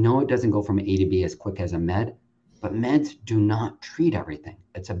 I know it doesn't go from A to B as quick as a med, but meds do not treat everything.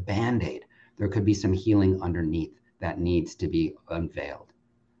 It's a Band-Aid. There could be some healing underneath that needs to be unveiled.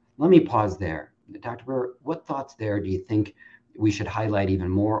 Let me pause there. Dr. Burr, what thoughts there do you think we should highlight even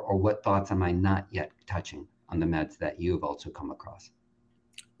more, or what thoughts am I not yet touching on the meds that you've also come across?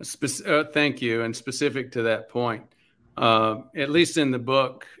 Thank you. And specific to that point, at least in the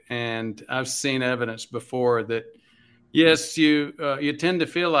book, and I've seen evidence before that, yes, you tend to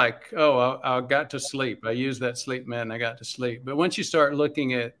feel like, oh, I got to sleep. I used that sleep med and I got to sleep. But once you start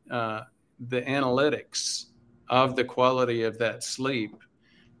looking at the analytics of the quality of that sleep,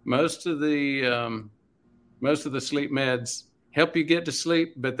 most of the sleep meds help you get to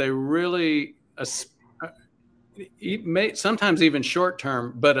sleep, but they really, sometimes even short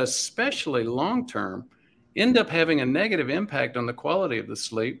term, but especially long term, end up having a negative impact on the quality of the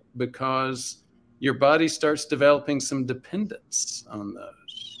sleep because your body starts developing some dependence on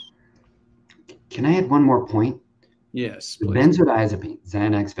those. Can I add one more point? Yes, please. The benzodiazepine,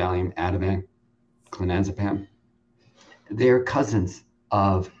 Xanax, Valium, Ativan, clonazepam, they're cousins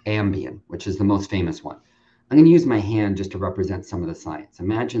of Ambien, which is the most famous one. I'm going to use my hand just to represent some of the science.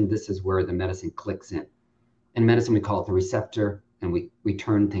 Imagine this is where the medicine clicks in. In medicine, we call it the receptor, and we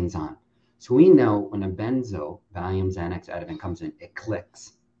turn things on. So we know when a benzo, Valium, Xanax, Ativan comes in, it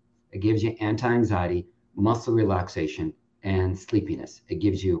clicks. It gives you anti-anxiety, muscle relaxation, and sleepiness. It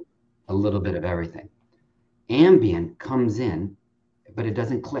gives you a little bit of everything. Ambien comes in, but it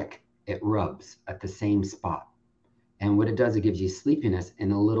doesn't click. It rubs at the same spot. And what it does, it gives you sleepiness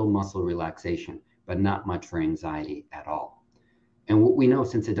and a little muscle relaxation, but not much for anxiety at all. And what we know,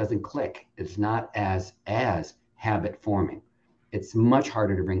 since it doesn't click, it's not as habit forming. It's much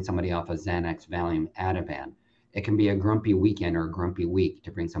harder to bring somebody off of Xanax, Valium, Ativan. It can be a grumpy weekend or a grumpy week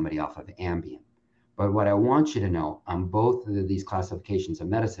to bring somebody off of Ambien. But what I want you to know on both of these classifications of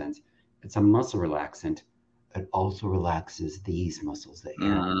medicines, it's a muscle relaxant. It also relaxes these muscles that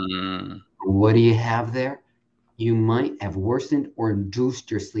you have. What do you have there? You might have worsened or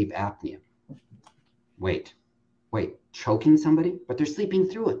induced your sleep apnea. Wait, choking somebody? But they're sleeping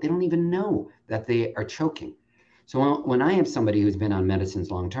through it. They don't even know that they are choking. So when I have somebody who's been on medicines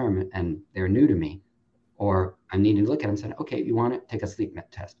long-term and they're new to me, or I need to look at them and say, okay, you want it? Take a sleep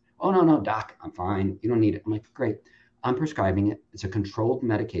test. Oh, no, doc, I'm fine. You don't need it. I'm like, great. I'm prescribing it. It's a controlled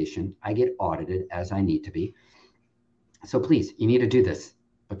medication. I get audited as I need to be. So please, you need to do this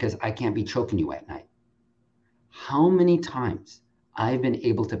because I can't be choking you at night. How many times I've been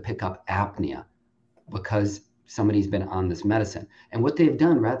able to pick up apnea because somebody's been on this medicine. And what they've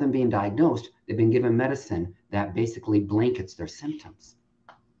done, rather than being diagnosed, they've been given medicine that basically blankets their symptoms.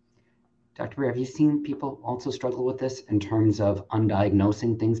 Dr. Burr, have you seen people also struggle with this in terms of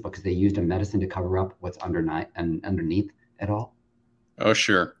undiagnosing things because they used a medicine to cover up what's underneath at all? Oh,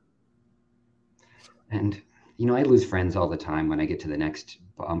 sure. And, I lose friends all the time when I get to the next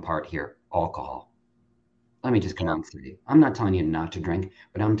part here, alcohol. Let me just come out and say, I'm not telling you not to drink,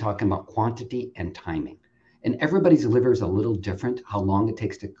 but I'm talking about quantity and timing. And everybody's liver is a little different, how long it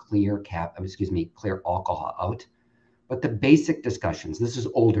takes to clear alcohol out. But the basic discussions, this is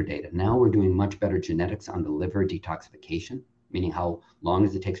older data. Now we're doing much better genetics on the liver detoxification, meaning how long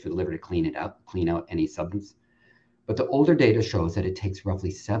does it take for the liver to clean out any substance. But the older data shows that it takes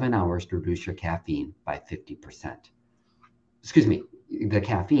roughly 7 hours to reduce your caffeine by 50%. The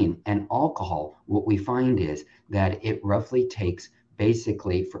caffeine and alcohol, what we find is that it roughly takes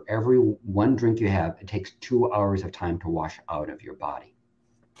basically for every one drink you have, it takes 2 hours of time to wash out of your body.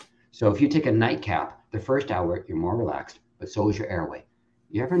 So if you take a nightcap, the first hour, you're more relaxed, but so is your airway.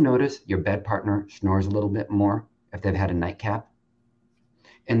 You ever notice your bed partner snores a little bit more if they've had a nightcap?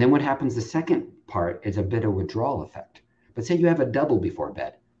 And then what happens the second part is a bit of withdrawal effect. But say you have a double before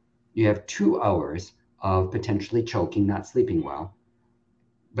bed. You have 2 hours of potentially choking, not sleeping well,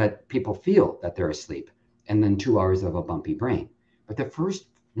 but people feel that they're asleep, and then 2 hours of a bumpy brain. But the first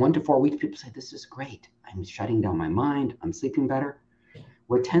 1 to 4 weeks, people say, this is great. I'm shutting down my mind. I'm sleeping better.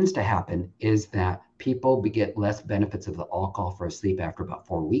 What tends to happen is that people get less benefits of the alcohol for sleep after about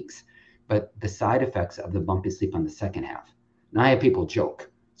 4 weeks, but the side effects of the bumpy sleep on the second half. Now I have people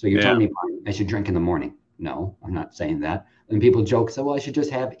joke. So you're telling me I should drink in the morning. No, I'm not saying that. And people joke, so well, I should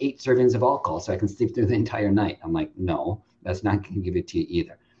just have 8 servings of alcohol so I can sleep through the entire night. I'm like, no, that's not going to give it to you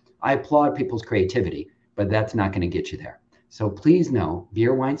either. I applaud people's creativity, but that's not going to get you there. So please know,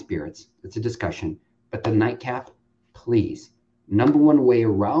 beer, wine, spirits, it's a discussion, but the nightcap, please. Number one way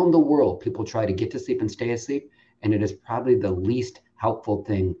around the world, people try to get to sleep and stay asleep, and it is probably the least helpful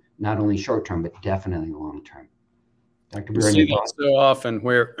thing, not only short-term, but definitely long-term. Dr. Brewer, see that so often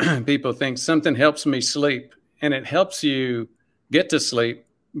where people think something helps me sleep, and it helps you get to sleep,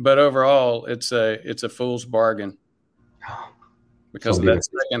 but overall, it's a fool's bargain because of that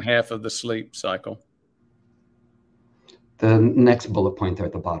second half of the sleep cycle. The next bullet point there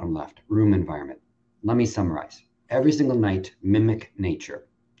at the bottom left, room environment. Let me summarize. Every single night, mimic nature.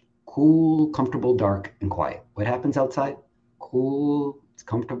 Cool, comfortable, dark, and quiet. What happens outside? Cool, it's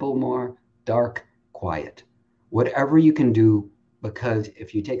comfortable more, dark, quiet. Whatever you can do, because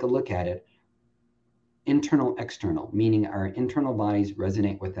if you take a look at it, internal, external, meaning our internal bodies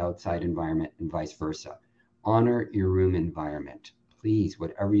resonate with the outside environment and vice versa. Honor your room environment. Please,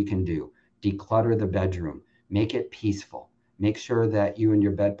 whatever you can do, declutter the bedroom, make it peaceful. Make sure that you and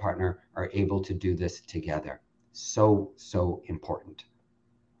your bed partner are able to do this together. So, so important.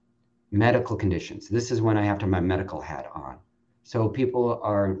 Medical conditions. This is when I have to have my medical hat on. So people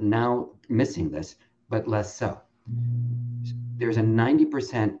are now missing this, but less so. There's a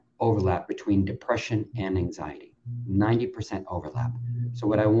 90% overlap between depression and anxiety. 90% overlap. So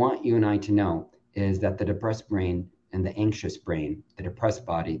what I want you and I to know is that the depressed brain and the anxious brain, the depressed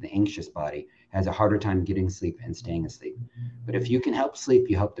body, the anxious body, has a harder time getting sleep and staying asleep. But if you can help sleep,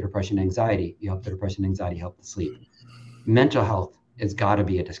 you help the depression, anxiety, you help the depression, anxiety, help the sleep. Mental health has got to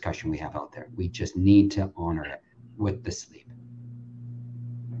be a discussion we have out there. We just need to honor it with the sleep.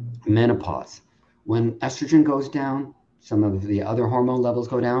 Menopause. When estrogen goes down, some of the other hormone levels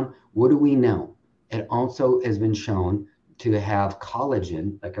go down. What do we know? It also has been shown to have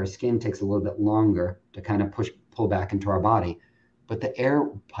collagen, like our skin takes a little bit longer to kind of pull back into our body, but the air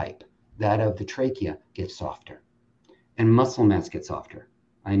pipe, that of the trachea, gets softer and muscle mass gets softer.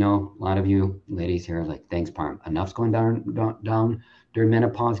 I know a lot of you ladies here are like, thanks, Parm. Enough's going down during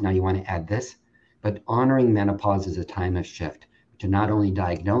menopause. Now you want to add this, but honoring menopause is a time of shift to not only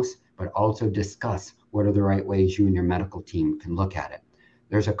diagnose, but also discuss what are the right ways you and your medical team can look at it.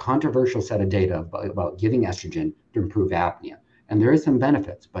 There's a controversial set of data about giving estrogen to improve apnea. And there is some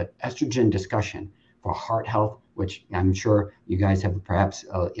benefits, but estrogen discussion for heart health, which I'm sure you guys have perhaps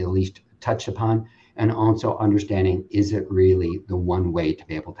at least touched upon, and also understanding, is it really the one way to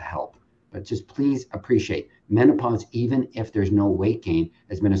be able to help? But just please appreciate menopause, even if there's no weight gain,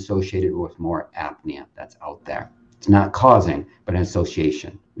 has been associated with more apnea that's out there. It's not causing, but an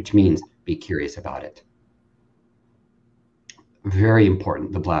association, which means be curious about it. Very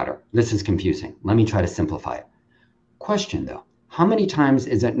important, the bladder. This is confusing. Let me try to simplify it. Question though, how many times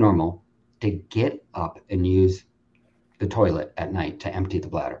is it normal to get up and use the toilet at night to empty the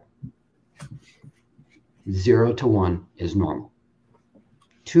bladder? 0 to 1 is normal.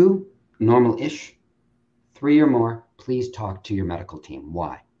 2, normal-ish. 3 or more, please talk to your medical team.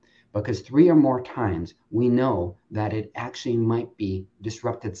 Why? Because 3 or more times, we know that it actually might be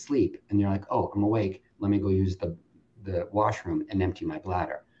disrupted sleep. And you're like, oh, I'm awake. Let me go use the washroom and empty my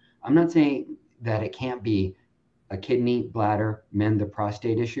bladder. I'm not saying that it can't be a kidney, bladder, mend the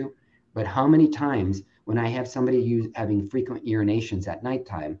prostate issue, but how many times when I have somebody having frequent urinations at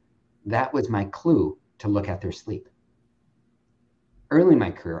nighttime, that was my clue to look at their sleep. Early in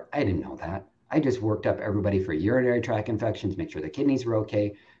my career, I didn't know that. I just worked up everybody for urinary tract infections, make sure the kidneys were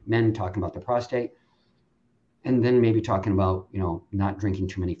okay, men talking about the prostate, and then maybe talking about, not drinking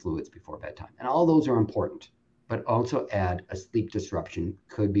too many fluids before bedtime. And all those are important, but also add a sleep disruption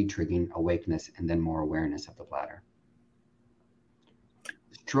could be triggering awakeness and then more awareness of the bladder.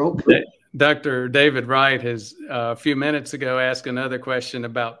 Stroke. Dr. David Wright has a few minutes ago asked another question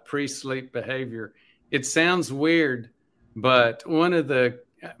about pre-sleep behavior. It sounds weird, but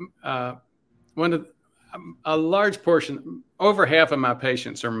a large portion, over half of my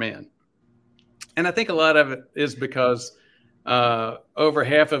patients are men. And I think a lot of it is because over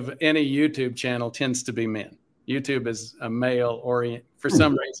half of any YouTube channel tends to be men. YouTube is a male orient, for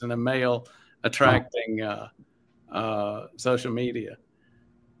some reason, a male attracting social media.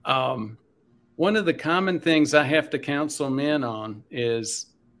 One of the common things I have to counsel men on is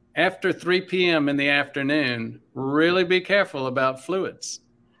after 3 p.m. in the afternoon, really be careful about fluids,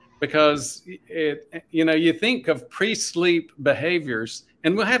 because you think of pre-sleep behaviors,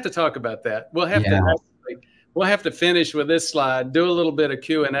 and we'll have to talk about that. We'll have to finish with this slide, do a little bit of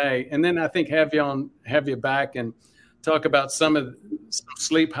Q&A, and then I think have you back and talk about some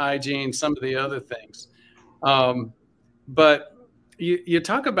sleep hygiene, some of the other things. But you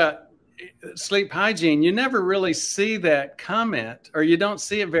talk about sleep hygiene, you never really see that comment, or you don't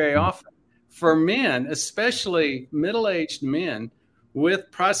see it very often. For men, especially middle-aged men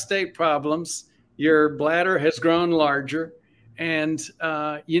with prostate problems, your bladder has grown larger, and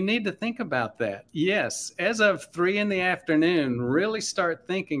you need to think about that. Yes, as of 3 p.m, really start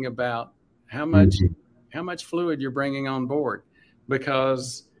thinking about how much fluid you're bringing on board,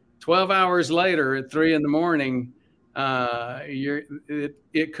 because 12 hours later at 3 a.m,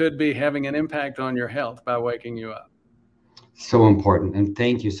 it could be having an impact on your health by waking you up. So important. And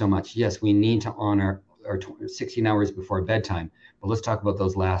thank you so much. Yes, we need to honor our 16 hours before bedtime, but let's talk about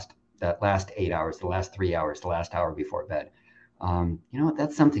that last 8 hours, the last 3 hours, the last hour before bed.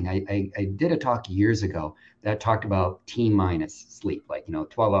 That's something I did a talk years ago that talked about T-minus sleep,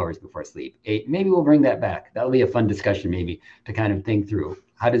 12 hours before sleep, 8. Maybe we'll bring that back. That'll be a fun discussion, maybe, to kind of think through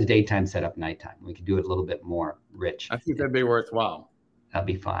how does daytime set up nighttime. We could do it a little bit more rich. I think that'd be worthwhile. That'd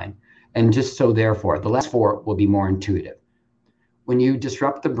be fine. And just so therefore, the last 4 will be more intuitive. When you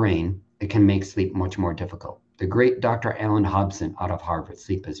disrupt the brain, it can make sleep much more difficult. The great Dr. Alan Hobson out of Harvard,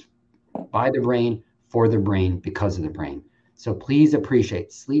 sleep is by the brain, for the brain, because of the brain. So please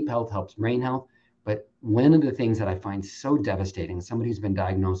appreciate sleep health helps brain health. But one of the things that I find so devastating, somebody who's been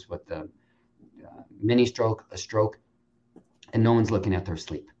diagnosed with a mini stroke, a stroke, and no one's looking at their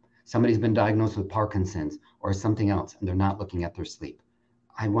sleep. Somebody's been diagnosed with Parkinson's or something else, and they're not looking at their sleep.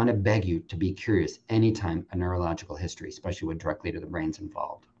 I want to beg you to be curious anytime a neurological history, especially when directly to the brain's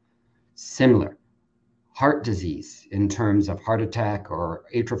involved. Similar, heart disease in terms of heart attack or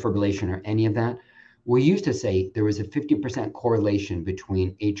atrial fibrillation or any of that. We used to say there was a 50% correlation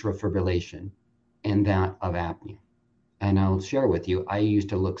between atrial fibrillation and that of apnea. And I'll share with you, I used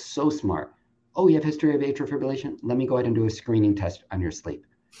to look so smart. Oh, you have history of atrial fibrillation? Let me go ahead and do a screening test on your sleep.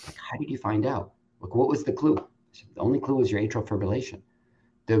 Like, how did you find out? Look, what was the clue? The only clue was your atrial fibrillation.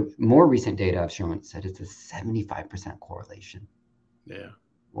 The more recent data I've shown said it's a 75% correlation. Yeah.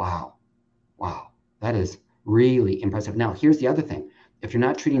 Wow. That is really impressive. Now, here's the other thing. If you're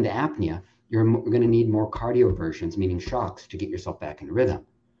not treating the apnea, you're going to need more cardioversions, meaning shocks, to get yourself back in rhythm.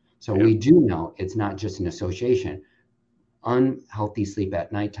 So we do know it's not just an association. Unhealthy sleep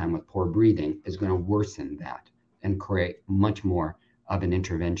at nighttime with poor breathing is going to worsen that and create much more of an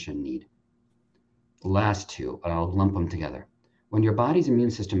intervention need. The last 2, I'll lump them together. When your body's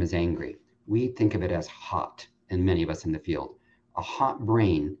immune system is angry, we think of it as hot, and many of us in the field. A hot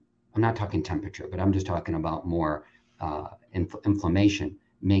brain, I'm not talking temperature, but I'm just talking about more inflammation,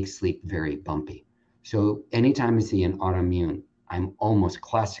 makes sleep very bumpy. So anytime I see an autoimmune, I'm almost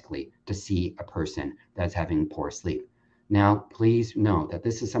classically to see a person that's having poor sleep. Now, please know that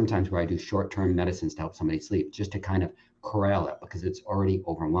this is sometimes where I do short-term medicines to help somebody sleep, just to kind of corral it, because it's already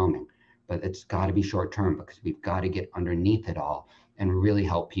overwhelming. But it's got to be short-term, because we've got to get underneath it all and really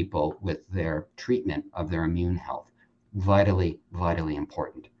help people with their treatment of their immune health. Vitally, vitally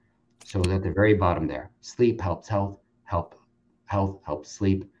important. So at the very bottom there, sleep helps health, health helps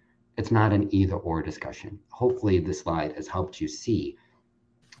sleep. It's not an either or discussion. Hopefully this slide has helped you see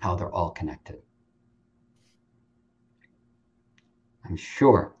how they're all connected. I'm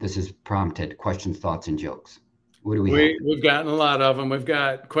sure this has prompted questions, thoughts, and jokes. What do we have? We've gotten a lot of them. We've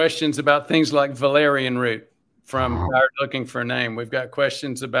got questions about things like valerian root from Tired Looking for a Name. We've got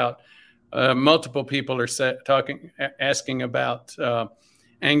questions about multiple people are asking about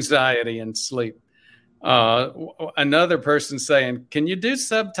anxiety and sleep. Another person saying, can you do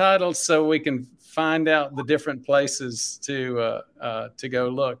subtitles so we can find out the different places to go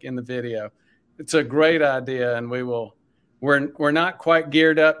look in the video? It's a great idea, and we're not quite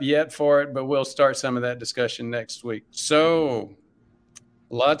geared up yet for it, but we'll start some of that discussion next week. So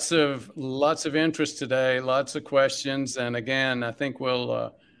lots of interest today, lots of questions. And again, I think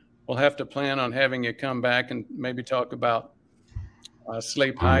we'll have to plan on having you come back and maybe talk about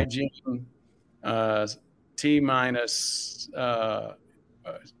sleep hygiene, T minus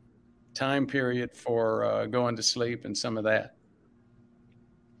time period for going to sleep and some of that.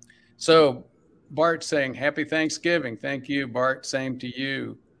 So Bart saying, happy Thanksgiving. Thank you, Bart. Same to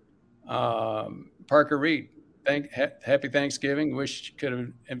you. Parker Reed, happy Thanksgiving. Wish you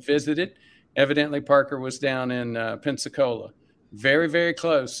could have visited. Evidently, Parker was down in Pensacola, very, very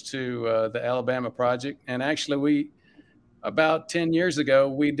close to the Alabama project. And actually, about 10 years ago,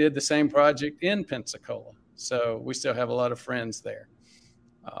 we did the same project in Pensacola. So we still have a lot of friends there.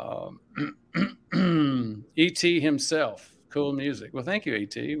 E.T. himself, cool music. Well, thank you,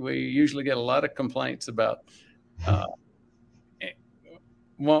 E.T. We usually get a lot of complaints about, I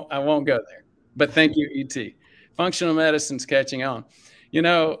won't go there, but thank you, E.T. Functional medicine's catching on. You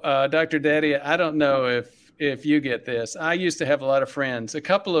know, Dr. Daddy, I don't know if you get this. I used to have a lot of friends. A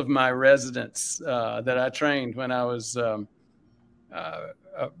couple of my residents that I trained when I was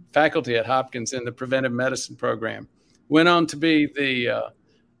faculty at Hopkins in the preventive medicine program went on to be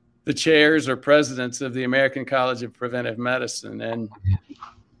the chairs or presidents of the American College of Preventive Medicine. And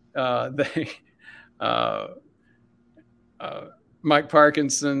Mike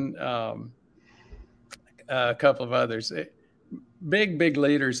Parkinson, a couple of others, big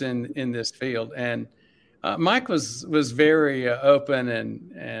leaders in this field. And Mike was very open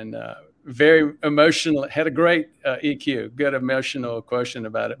and very emotional, had a great EQ, good emotional quotient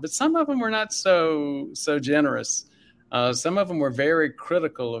about it. But some of them were not so generous. Some of them were very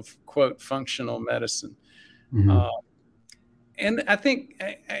critical of, quote, functional medicine. Mm-hmm. And I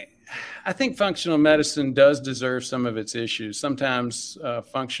think functional medicine does deserve some of its issues. Sometimes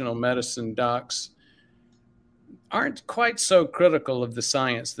functional medicine docs aren't quite so critical of the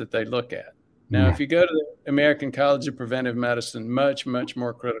science that they look at. Now, if you go to the American College of Preventive Medicine, much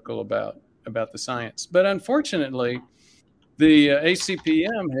more critical about the science. But unfortunately, the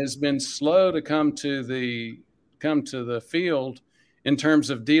ACPM has been slow to come to the field in terms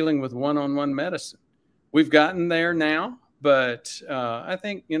of dealing with one-on-one medicine. We've gotten there now, but I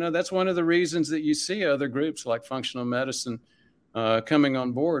think, that's one of the reasons that you see other groups like functional medicine coming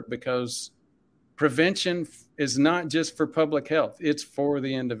on board, because prevention is not just for public health, it's for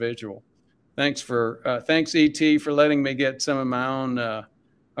the individual. Thanks, E.T., for letting me get some of my own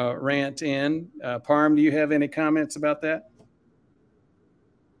rant in. Parm, do you have any comments about that?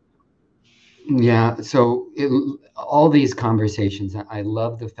 Yeah, so all these conversations, I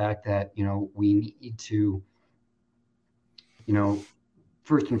love the fact that, we need to,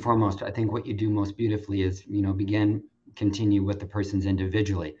 first and foremost, I think what you do most beautifully is, continue with the person's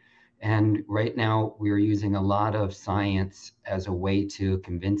individually. And right now we're using a lot of science as a way to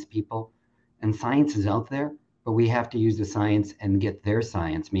convince people. And science is out there, but we have to use the science and get their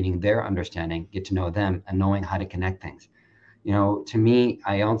science, meaning their understanding, get to know them and knowing how to connect things. To me,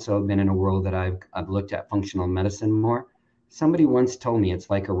 I also have been in a world that I've looked at functional medicine more. Somebody once told me it's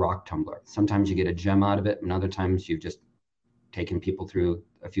like a rock tumbler. Sometimes you get a gem out of it, and other times you've just taken people through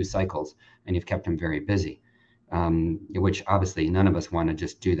a few cycles and you've kept them very busy, which obviously none of us want to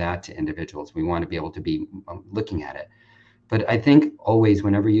just do that to individuals. We want to be able to be looking at it. But I think always,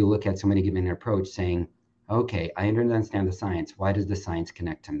 whenever you look at somebody giving an approach saying, okay, I understand the science, why does the science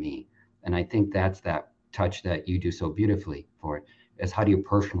connect to me? And I think that's that touch that you do so beautifully for it, is how do you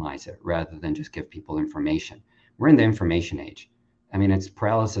personalize it rather than just give people information? We're in the information age. I mean, it's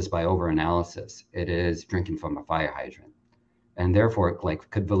paralysis by overanalysis. It is drinking from a fire hydrant. And therefore,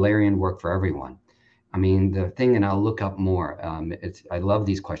 could valerian work for everyone? I mean, the thing, and I'll look up more, I love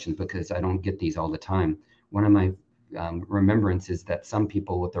these questions because I don't get these all the time. One of my remembrances that some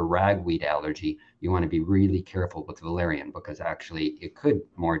people with a ragweed allergy, you want to be really careful with valerian because actually it could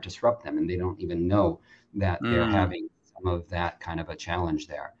more disrupt them and they don't even know that they're having some of that kind of a challenge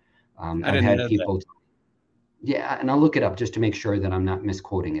there. I've had people, yeah, and I'll look it up just to make sure that I'm not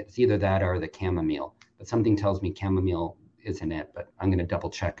misquoting it. It's either that or the chamomile, but something tells me chamomile isn't it, but I'm going to double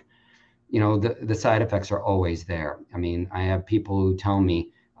check. The side effects are always there. I mean, I have people who tell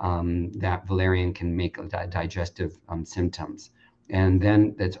me that valerian can make digestive symptoms. And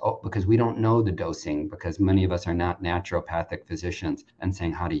then that's because we don't know the dosing, because many of us are not naturopathic physicians and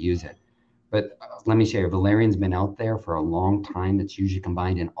saying how to use it. But let me share, valerian's been out there for a long time. It's usually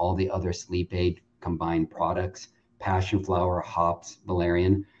combined in all the other sleep aid combined products, passion flower, hops,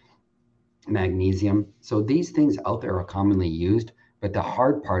 valerian, magnesium. So these things out there are commonly used, but the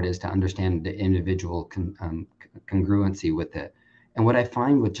hard part is to understand the individual congruency with it. And what I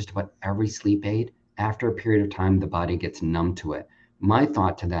find with just about every sleep aid, after a period of time, the body gets numb to it. My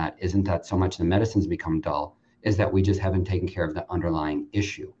thought to that isn't that so much the medicines become dull, is that we just haven't taken care of the underlying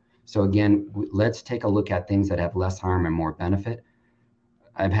issue. So again, let's take a look at things that have less harm and more benefit.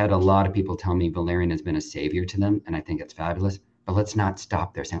 I've had a lot of people tell me valerian has been a savior to them, and I think it's fabulous. But let's not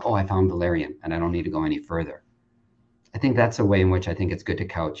stop there saying, oh, I found valerian and I don't need to go any further. I think that's a way in which I think it's good to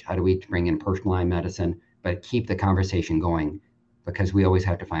couch. How do we bring in personalized medicine, but keep the conversation going, because we always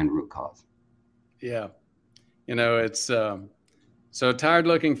have to find root cause. Yeah. It's so tired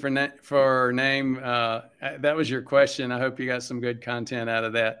looking for name. That was your question. I hope you got some good content out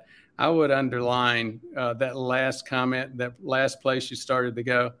of that. I would underline that last comment, that last place you started to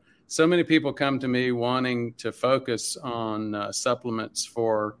go. So many people come to me wanting to focus on supplements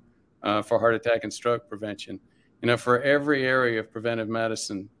for heart attack and stroke prevention. For every area of preventive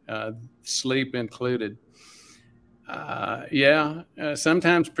medicine, sleep included.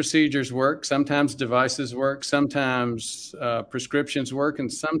 Sometimes procedures work, sometimes devices work, sometimes prescriptions work,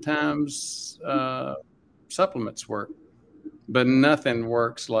 and sometimes supplements work. But nothing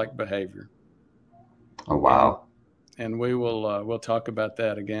works like behavior. Oh, wow. And we'll talk about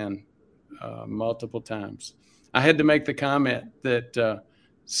that again multiple times. I had to make the comment that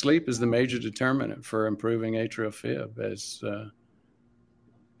sleep is the major determinant for improving atrial fib,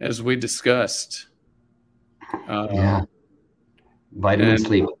 as we discussed. Vitamin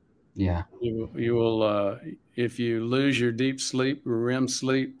sleep. Yeah. You will, if you lose your deep sleep, REM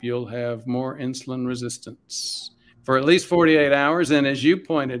sleep, you'll have more insulin resistance for at least 48 hours. And as you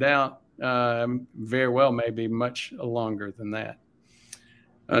pointed out, very well, maybe much longer than that.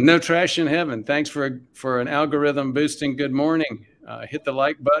 No trash in heaven. Thanks for an algorithm boosting good morning. Hit the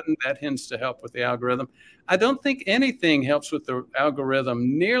like button. That tends to help with the algorithm. I don't think anything helps with the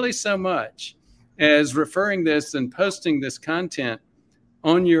algorithm nearly so much as referring this and posting this content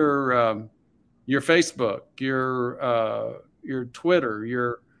on your Facebook, your Twitter,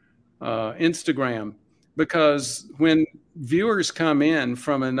 your Instagram, because when viewers come in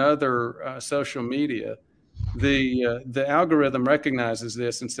from another social media, the algorithm recognizes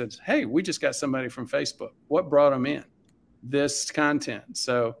this and says, "Hey, we just got somebody from Facebook. What brought them in? This content."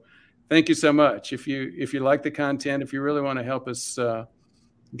 So, thank you so much. If you like the content, if you really want to help us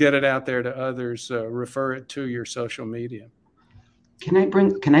get it out there to others, refer it to your social media. Can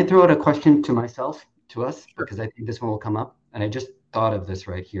I throw out a question to myself, to us, sure, because I think this one will come up, and I just thought of this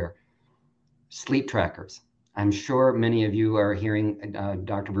right here. Sleep trackers. I'm sure many of you are hearing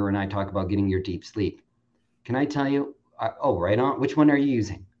Dr. Brewer and I talk about getting your deep sleep. Can I tell you? Right on. Which one are you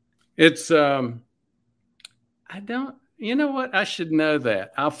using? It's I don't. You know what? I should know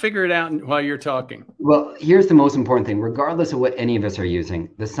that. I'll figure it out while you're talking. Well, here's the most important thing. Regardless of what any of us are using,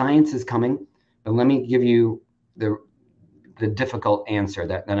 the science is coming. But let me give you the difficult answer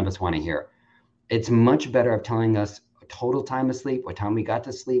that none of us want to hear. It's much better of telling us total time of sleep, what time we got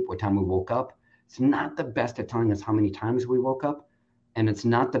to sleep, what time we woke up. It's not the best at telling us how many times we woke up. And it's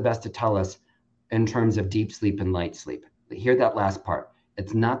not the best to tell us in terms of deep sleep and light sleep. Hear that last part.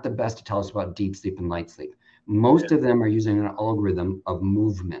 It's not the best to tell us about deep sleep and light sleep. Most of them are using an algorithm of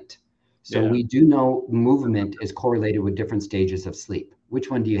movement. So we do know movement is correlated with different stages of sleep.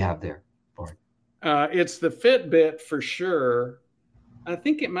 Which one do you have there? It's the Fitbit for sure. I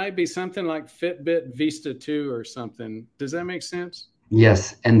think it might be something like Fitbit Vista 2 or something. Does that make sense?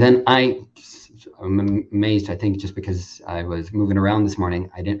 Yes. And then I'm amazed, I think just because I was moving around this morning,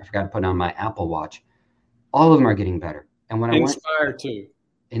 I forgot to put on my Apple Watch. All of them are getting better. And when Inspire 2.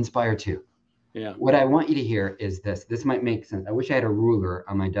 Inspire 2. Yeah. What I want you to hear is this. This might make sense. I wish I had a ruler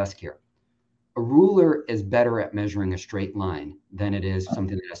on my desk here. A ruler is better at measuring a straight line than it is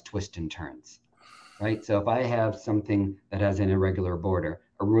something that has twists and turns, right? So if I have something that has an irregular border,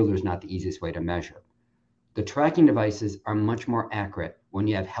 a ruler is not the easiest way to measure. The tracking devices are much more accurate when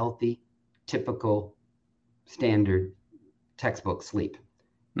you have healthy, typical, standard textbook sleep.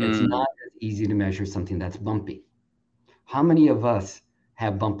 It's not as easy to measure something that's bumpy. How many of us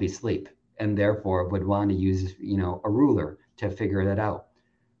have bumpy sleep and therefore would want to use, a ruler to figure that out?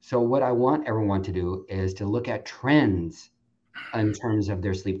 So what I want everyone to do is to look at trends in terms of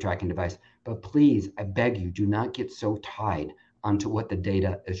their sleep tracking device. But please, I beg you, do not get so tied onto what the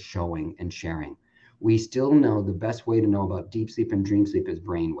data is showing and sharing. We still know the best way to know about deep sleep and dream sleep is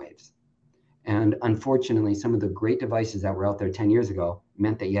brain waves. And unfortunately, some of the great devices that were out there 10 years ago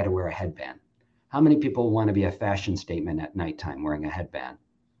meant that you had to wear a headband. How many people want to be a fashion statement at nighttime wearing a headband?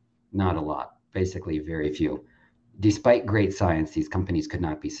 Not a lot, basically very few. Despite great science, these companies could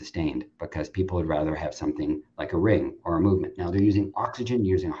not be sustained because people would rather have something like a ring or a movement. Now they're using oxygen,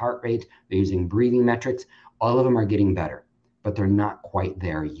 using heart rate, they're using breathing metrics. All of them are getting better, but they're not quite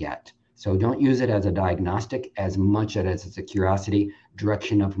there yet. So don't use it as a diagnostic as much as it's a curiosity,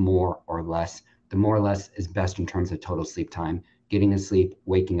 direction of more or less. The more or less is best in terms of total sleep time, getting to sleep,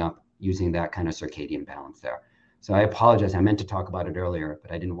 waking up, using that kind of circadian balance there. So I apologize. I meant to talk about it earlier,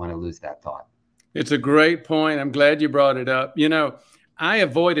 but I didn't want to lose that thought. It's a great point. I'm glad you brought it up. You know, I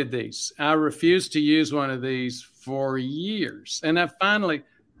avoided these. I refused to use one of these for years. And I finally,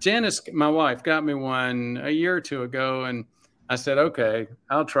 Janice, my wife, got me one a year or two ago. And I said, okay,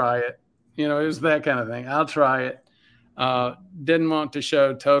 I'll try it. You know, it was that kind of thing. I'll try it. Didn't want to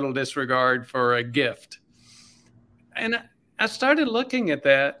show total disregard for a gift. And I started looking at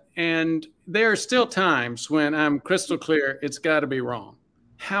that, and there are still times when I'm crystal clear it's got to be wrong.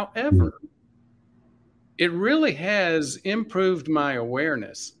 However, it really has improved my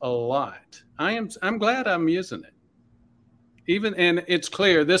awareness a lot. I'm glad I'm using it. And it's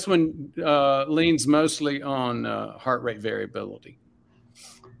clear this one leans mostly on heart rate variability.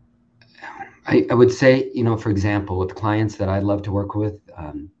 I would say, you know, for example, with clients that I love to work with,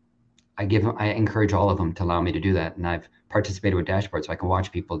 I encourage all of them to allow me to do that. And I've participated with dashboards so I can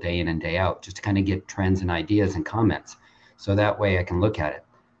watch people day in and day out just to kind of get trends and ideas and comments. So that way I can look at it.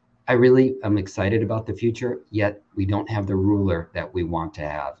 I really am excited about the future, yet we don't have the ruler that we want to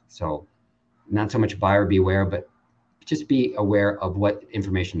have. So not so much buyer beware, but just be aware of what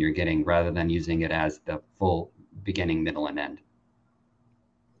information you're getting rather than using it as the full beginning, middle, and end.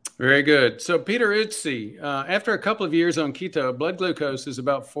 Very good. So Peter Utsi, after a couple of years on keto, blood glucose is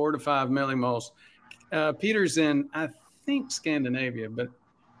about 4 to 5 millimoles. Peter's in, I think, Scandinavia, but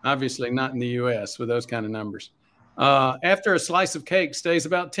obviously not in the U.S. with those kind of numbers. After a slice of cake, stays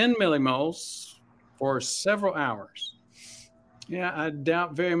about 10 millimoles for several hours. Yeah, I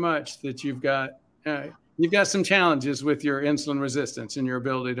doubt very much that you've got some challenges with your insulin resistance and your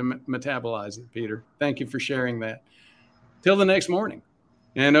ability to metabolize it, Peter. Thank you for sharing that. Till the next morning.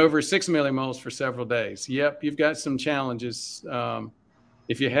 And over 6 millimoles for several days. Yep, you've got some challenges.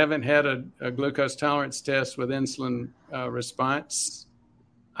 If you haven't had a glucose tolerance test with insulin response,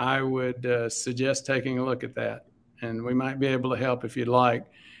 I would suggest taking a look at that. And we might be able to help if you'd like.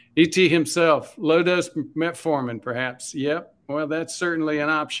 ET himself, low-dose metformin, perhaps. Yep, well, that's certainly an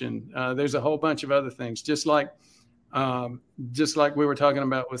option. There's a whole bunch of other things. Just like we were talking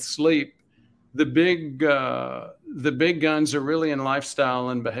about with sleep, the big guns are really in lifestyle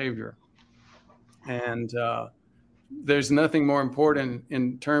and behavior. And there's nothing more important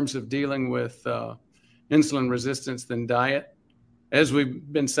in terms of dealing with insulin resistance than diet. As we've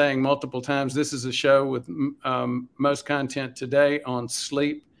been saying multiple times, this is a show with most content today on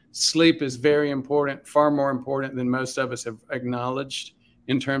sleep. Sleep is very important, far more important than most of us have acknowledged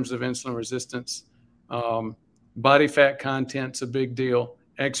in terms of insulin resistance. Body fat content's a big deal.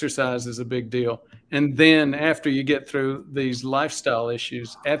 Exercise is a big deal. And then after you get through these lifestyle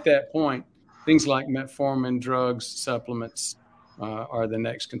issues, at that point, things like metformin, drugs, supplements are the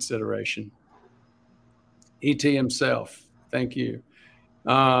next consideration. ET himself, thank you.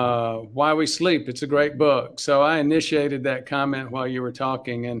 Why We Sleep, it's a great book. So I initiated that comment while you were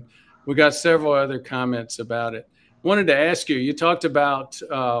talking, and we got several other comments about it. Wanted to ask you, you talked about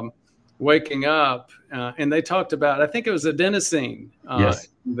waking up, and they talked about, I think it was adenosine, yes.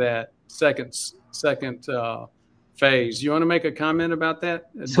 That second phase. You want to make a comment about that?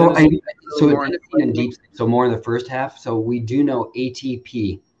 So adenosine and deep sleep, so more in the first half. So we do know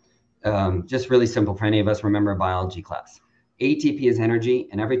ATP, just really simple for any of us remember biology class. ATP is energy,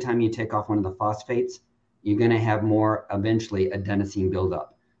 and every time you take off one of the phosphates, you're going to have more eventually adenosine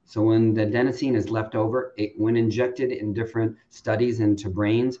buildup. So when the adenosine is left over, when injected in different studies into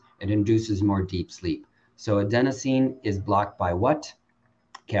brains, it induces more deep sleep. So adenosine is blocked by what?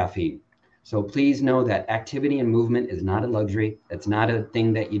 Caffeine. So please know that activity and movement is not a luxury. It's not a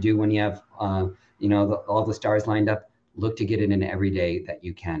thing that you do when you have, all the stars lined up. Look to get it in every day that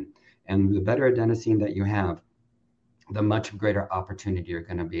you can. And the better adenosine that you have, the much greater opportunity you're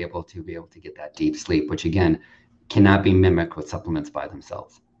going to be able to get that deep sleep, which again, cannot be mimicked with supplements by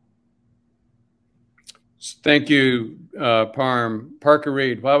themselves. Thank you, Parm. Parker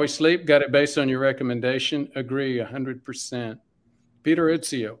Reed, While We Sleep, got it based on your recommendation. Agree 100%. Peter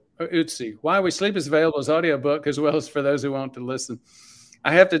Utsi, Why We Sleep is available as audiobook as well as for those who want to listen.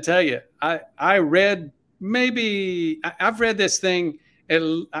 I have to tell you, I've read this thing,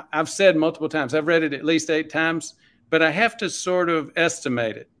 I've said multiple times, I've read it at least 8 times, but I have to sort of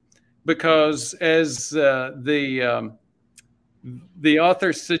estimate it because as the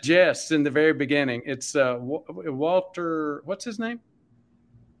author suggests in the very beginning, it's Walter, what's his name?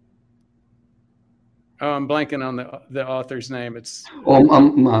 Oh, I'm blanking on the author's name. It's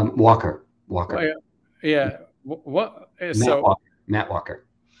Walker. Oh, yeah. Matt Walker.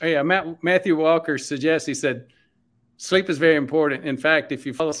 Oh, yeah, Matthew Walker suggests, he said, sleep is very important. In fact, if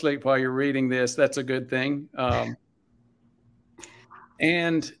you fall asleep while you're reading this, that's a good thing.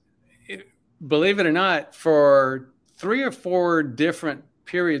 And believe it or not, for 3 or 4 different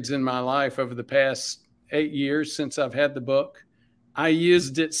periods in my life over the past 8 years since I've had the book, I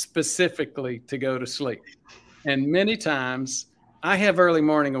used it specifically to go to sleep. And many times I have early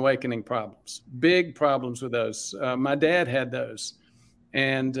morning awakening problems, big problems with those. My dad had those.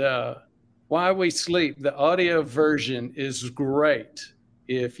 And While We Sleep, the audio version is great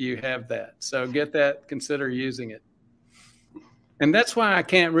if you have that. So get that, consider using it. And that's why I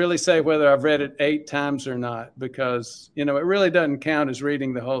can't really say whether I've read it 8 times or not, because, it really doesn't count as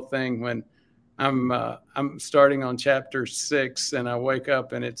reading the whole thing when I'm starting on chapter 6 and I wake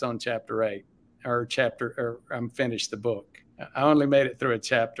up and it's on chapter 8 or I'm finished the book. I only made it through a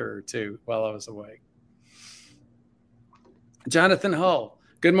chapter or 2 while I was awake. Jonathan Hull.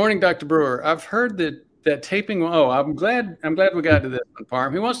 Good morning, Dr. Brewer. I've heard that taping. Oh, I'm glad we got to this one,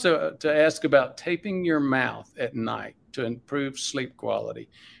 Parm. He wants to ask about taping your mouth at night to improve sleep quality.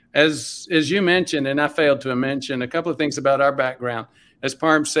 As you mentioned, and I failed to mention a couple of things about our background. As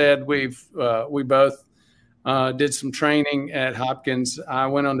Parm said, we both did some training at Hopkins. I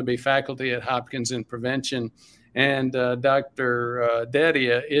went on to be faculty at Hopkins in prevention, and Dr.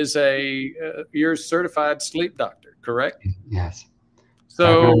 Dedia is you're a certified sleep doctor, correct? Yes.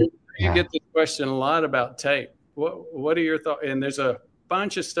 So you get this question a lot about tape. What are your thoughts? And there's a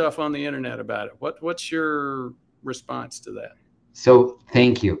bunch of stuff on the internet about it. What's your response to that? So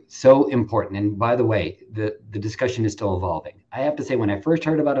thank you. So important. And by the way, the discussion is still evolving. I have to say, when I first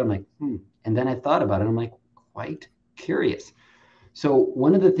heard about it, I'm like, And then I thought about it. I'm like, quite curious. So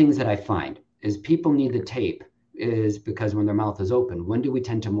one of the things that I find is people need the tape is because when their mouth is open, when do we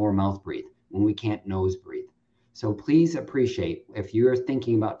tend to more mouth breathe? When we can't nose breathe. So please appreciate, if you're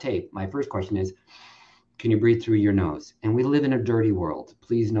thinking about tape, my first question is, can you breathe through your nose? And we live in a dirty world.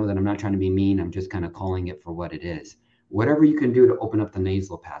 Please know that I'm not trying to be mean. I'm just kind of calling it for what it is. Whatever you can do to open up the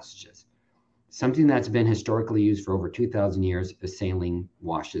nasal passages. Something that's been historically used for over 2,000 years is saline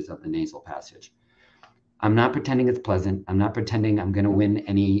washes up the nasal passage. I'm not pretending it's pleasant. I'm not pretending I'm going to win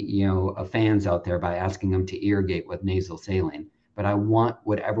any, fans out there by asking them to irrigate with nasal saline. But I want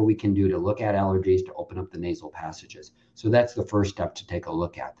whatever we can do to look at allergies to open up the nasal passages. So that's the first step to take a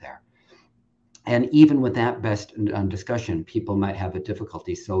look at there. And even with that best discussion, people might have a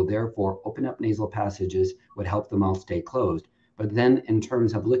difficulty. So therefore, open up nasal passages would help the mouth stay closed. But then in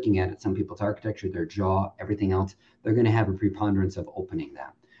terms of looking at it, some people's architecture, their jaw, everything else, they're going to have a preponderance of opening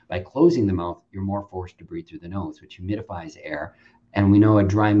that. By closing the mouth, you're more forced to breathe through the nose, which humidifies air. And we know a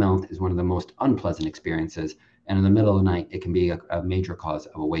dry mouth is one of the most unpleasant experiences. And in the middle of the night, it can be a major cause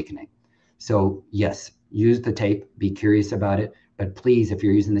of awakening. So yes, use the tape, be curious about it. But please, if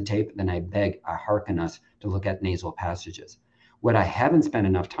you're using the tape, then I hearken us to look at nasal passages. What I haven't spent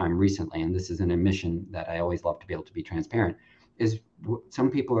enough time recently, and this is an admission that I always love to be able to be transparent, is some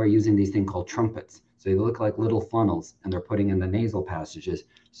people are using these things called trumpets. So they look like little funnels, and they're putting in the nasal passages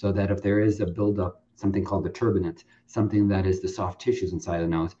so that if there is a buildup, something called the turbinate, something that is the soft tissues inside the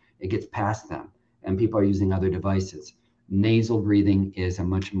nose, it gets past them. And people are using other devices. Nasal breathing is a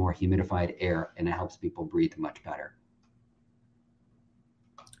much more humidified air, and it helps people breathe much better.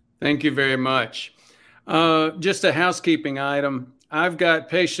 Thank you very much. Just a housekeeping item. I've got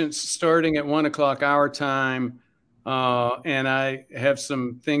patients starting at 1 o'clock our time, and I have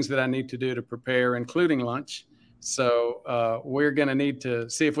some things that I need to do to prepare, including lunch. So we're going to need to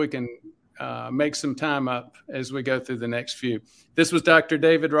see if we can make some time up as we go through the next few. This was Dr.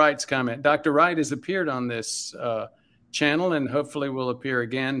 David Wright's comment. Dr. Wright has appeared on this channel and hopefully will appear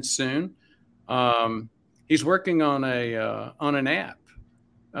again soon. He's working on an app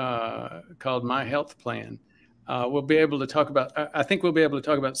called My Health Plan. We'll be able to talk about, I think we'll be able to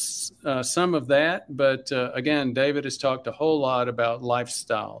talk about some of that. But again, David has talked a whole lot about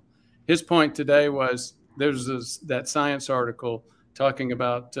lifestyle. His point today was there's that science article talking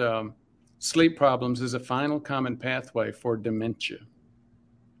about sleep problems as a final common pathway for dementia.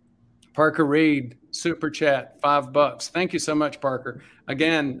 Parker Reed, super chat, $5. Thank you so much, Parker.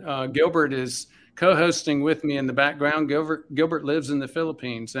 Again, Gilbert is co-hosting with me in the background. Gilbert lives in the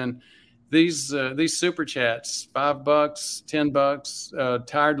Philippines, and these super chats, $5, $10.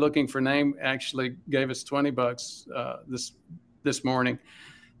 Tired Looking for Name actually gave us $20 this morning.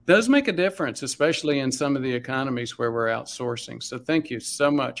 Does make a difference, especially in some of the economies where we're outsourcing. So thank you so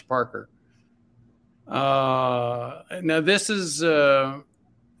much, Parker. Now this is again,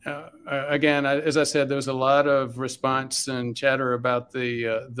 as I said, there's a lot of response and chatter about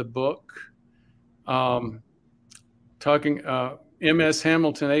the book. Talking MS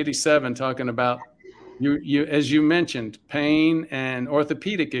Hamilton 87 talking about you as you mentioned, pain and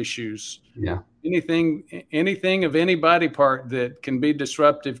orthopedic issues. Yeah. Anything of any body part that can be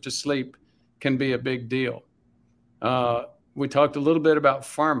disruptive to sleep can be a big deal. We talked a little bit about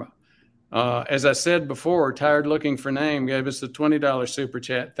pharma. As I said before, Tired Looking for Name gave us a $20 super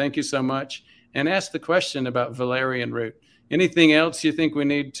chat. Thank you so much. And asked the question about valerian root. Anything else you think we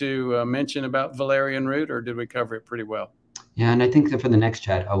need to mention about valerian root, or did we cover it pretty well? Yeah, and I think that for the next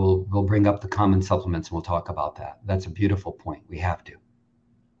chat, we'll bring up the common supplements and we'll talk about that. That's a beautiful point. We have to.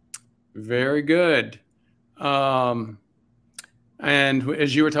 Very good. And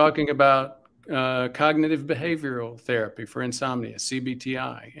as you were talking about cognitive behavioral therapy for insomnia,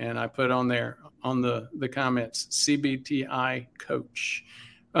 CBTI, and I put on there on the comments, CBTI coach.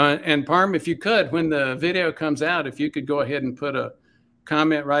 And Parm, if you could, when the video comes out, if you could go ahead and put a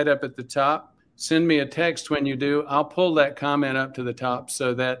comment right up at the top, send me a text when you do. I'll pull that comment up to the top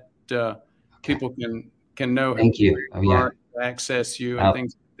so that people can know Thank you. Access you and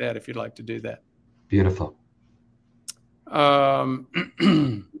things like that if you'd like to do that. Beautiful.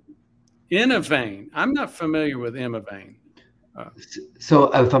 Imovane. I'm not familiar with Imovane.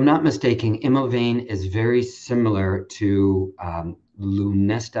 So if I'm not mistaken, Imovane is very similar to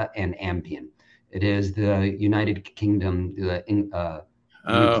Lunesta and Ambien. It is the United Kingdom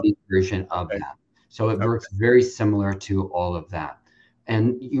version of that. So it works very similar to all of that.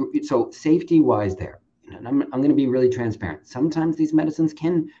 And so safety-wise there, and I'm going to be really transparent. Sometimes these medicines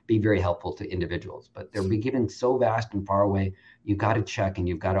can be very helpful to individuals, but they're given so vast and far away, you've got to check, and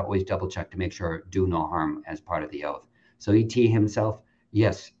you've got to always double check to make sure do no harm as part of the oath. So ET himself,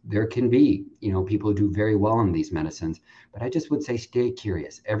 yes, there can be, people who do very well on these medicines, but I just would say stay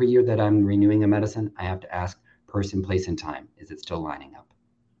curious. Every year that I'm renewing a medicine, I have to ask person, place, and time. Is it still lining up?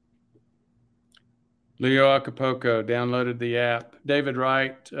 Leo Acapulco downloaded the app. David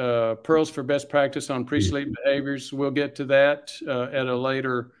Wright, Pearls for Best Practice on Pre-Sleep Behaviors. We'll get to that at a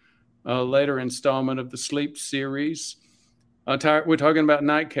later installment of the sleep series. We're talking about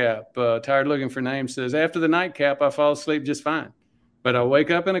nightcap. Tired Looking for Name says, after the nightcap, I fall asleep just fine, but I'll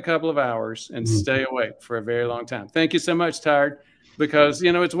wake up in a couple of hours and stay awake for a very long time. Thank you so much, Tired, because,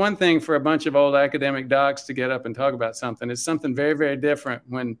 it's one thing for a bunch of old academic docs to get up and talk about something. It's something very, very different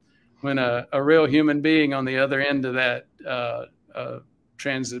when a real human being on the other end of that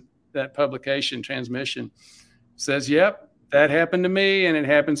publication transmission says, yep, that happened to me, and it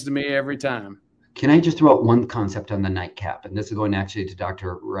happens to me every time. Can I just throw out one concept on the nightcap? And this is going actually to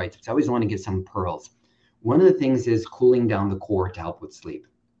Dr. Wright. I always want to get some pearls. One of the things is cooling down the core to help with sleep.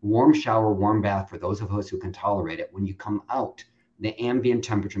 Warm shower, warm bath for those of us who can tolerate it. When you come out, the ambient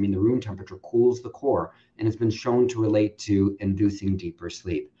temperature, the room temperature, cools the core, and it's been shown to relate to inducing deeper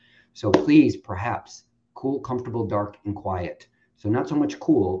sleep. So please, perhaps, cool, comfortable, dark, and quiet. So not so much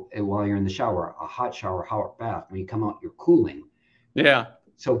cool while you're in the shower, a hot shower, hot bath. When you come out, you're cooling. Yeah.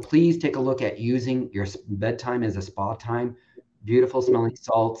 So please take a look at using your bedtime as a spa time. Beautiful smelling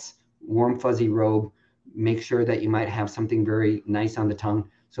salts, warm fuzzy robe. Make sure that you might have something very nice on the tongue.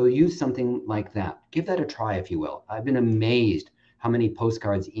 So use something like that. Give that a try, if you will. I've been amazed how many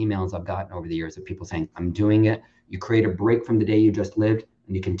postcards, emails I've gotten over the years of people saying, I'm doing it. You create a break from the day you just lived,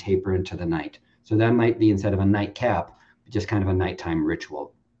 and you can taper into the night. So that might be, instead of a nightcap, just kind of a nighttime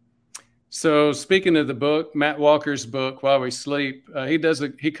ritual. So speaking of the book, Matt Walker's book, While We Sleep,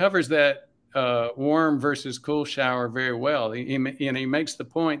 he covers that warm versus cool shower very well. He makes the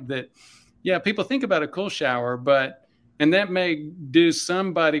point that, yeah, people think about a cool shower, and that may do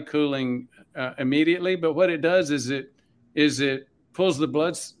some body cooling immediately, but what it does is it pulls the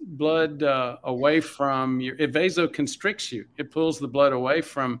blood away from it vasoconstricts you. It pulls the blood away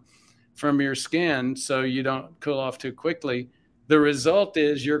from your skin so you don't cool off too quickly. The result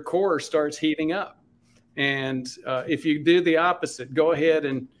is your core starts heating up. And if you do the opposite, go ahead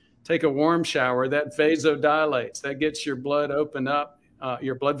and take a warm shower, that vasodilates. That gets your blood open up,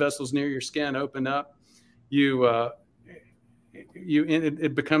 your blood vessels near your skin open up.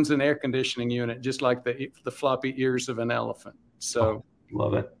 It becomes an air conditioning unit, just like the floppy ears of an elephant. So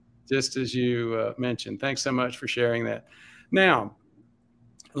love it. Just as you mentioned. Thanks so much for sharing that. Now,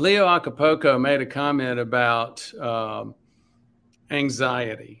 Leo Acapulco made a comment about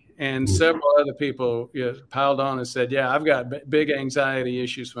anxiety, and several other people piled on and said, yeah, I've got big anxiety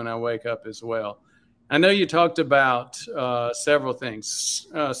issues when I wake up as well. I know you talked about several things,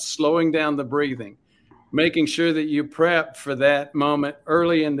 slowing down the breathing, making sure that you prep for that moment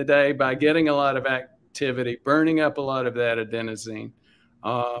early in the day by getting a lot of activity, burning up a lot of that adenosine.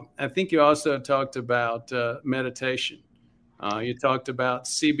 I think you also talked about meditation. You talked about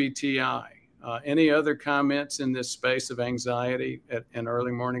CBTI. Any other comments in this space of anxiety and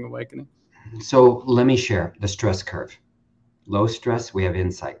early morning awakening? So let me share the stress curve. Low stress, we have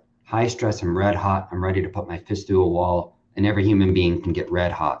insight. High stress, I'm red hot. I'm ready to put my fist through a wall, and every human being can get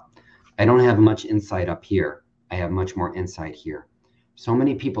red hot. I don't have much insight up here. I have much more insight here. So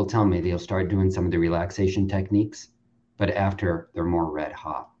many people tell me they'll start doing some of the relaxation techniques, but after they're more red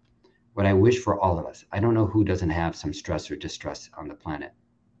hot. What I wish for all of us, I don't know who doesn't have some stress or distress on the planet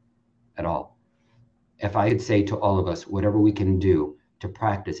at all. If I could say to all of us, whatever we can do to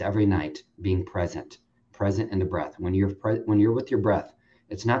practice every night being present in the breath. When you're with your breath,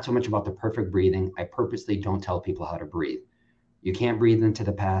 it's not so much about the perfect breathing. I purposely don't tell people how to breathe. You can't breathe into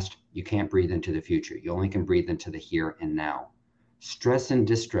the past. You can't breathe into the future. You only can breathe into the here and now. Stress and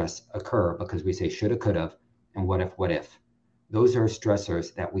distress occur because we say shoulda, coulda, and what if. Those are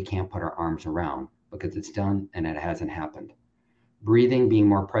stressors that we can't put our arms around because it's done and it hasn't happened. Breathing, being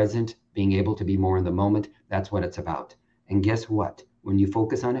more present, being able to be more in the moment, that's what it's about. And guess what? When you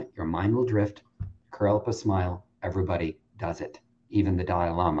focus on it, your mind will drift, curl up a smile. Everybody does it. Even the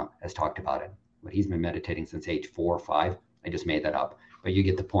Dalai Lama has talked about it. But he's been meditating since age 4 or 5. I just made that up. But you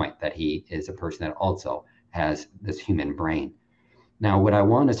get the point that he is a person that also has this human brain. Now, what I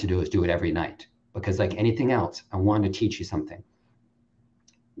want us to do is do it every night. Because like anything else, I want to teach you something.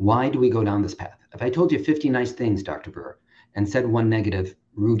 Why do we go down this path? If I told you 50 nice things, Dr. Brewer, and said one negative,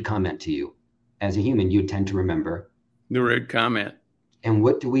 rude comment to you, as a human, you'd tend to remember the rude comment. And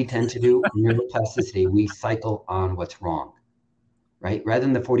what do we tend to do? Neuroplasticity, we cycle on what's wrong, right? Rather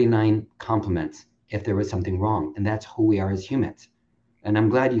than the 49 compliments, if there was something wrong. And that's who we are as humans. And I'm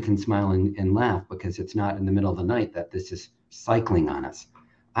glad you can smile and laugh because it's not in the middle of the night that this is cycling on us.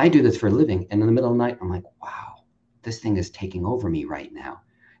 I do this for a living. And in the middle of the night, I'm like, wow, this thing is taking over me right now.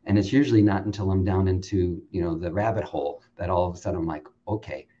 And it's usually not until I'm down into, the rabbit hole that all of a sudden I'm like,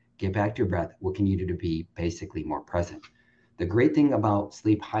 okay, get back to your breath. What can you do to be basically more present? The great thing about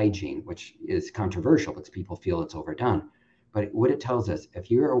sleep hygiene, which is controversial because people feel it's overdone, but what it tells us, if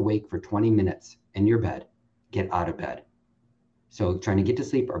you're awake for 20 minutes in your bed, get out of bed. So trying to get to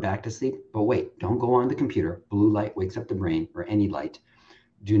sleep or back to sleep, but wait, don't go on the computer. Blue light wakes up the brain, or any light.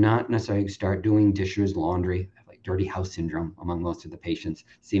 Do not necessarily start doing dishes, laundry. I have like dirty house syndrome among most of the patients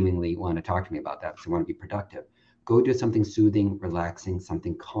seemingly want to talk to me about that because they want to be productive. Go do something soothing, relaxing,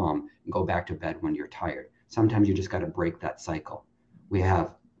 something calm, and go back to bed when you're tired. Sometimes you just got to break that cycle. We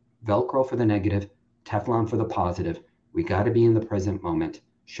have Velcro for the negative, Teflon for the positive. We got to be in the present moment.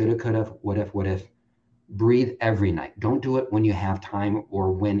 Shoulda, coulda, what if. Breathe every night. Don't do it when you have time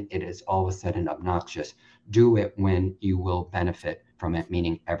or when it is all of a sudden obnoxious. Do it when you will benefit from it,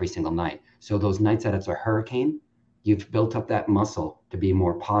 meaning every single night. So those nights that it's a hurricane, you've built up that muscle to be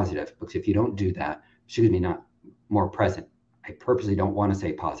more positive. Because if you don't do that, not more present. I purposely don't want to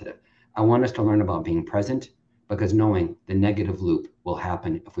say positive. I want us to learn about being present because knowing the negative loop will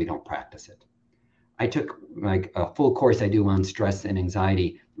happen if we don't practice it. I took like a full course I do on stress and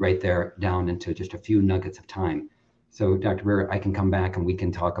anxiety right there down into just a few nuggets of time. So Dr. Brewer, I can come back and we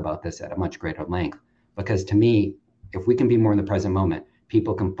can talk about this at a much greater length because to me, if we can be more in the present moment,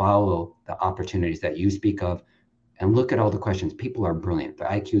 people can follow the opportunities that you speak of and look at all the questions. People are brilliant. Their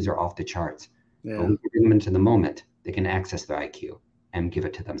IQs are off the charts. Yeah. But we can bring them into the moment. They can access their IQ and give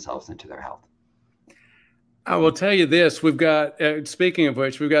it to themselves and to their health. I will tell you this. We've got, speaking of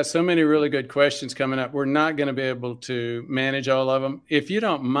which, we've got so many really good questions coming up. We're not going to be able to manage all of them. If you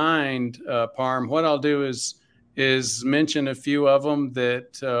don't mind, Parm, what I'll do is mention a few of them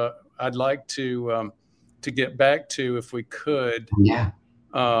that I'd like to get back to if we could. Yeah.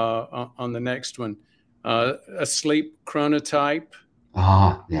 On the next one. A sleep chronotype.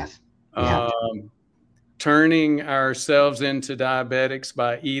 Yes. Yeah. Turning ourselves into diabetics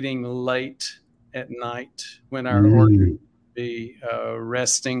by eating late at night when our organs be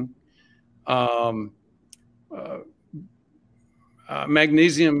resting.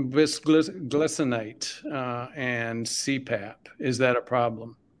 Magnesium bisglycinate and CPAP. Is that a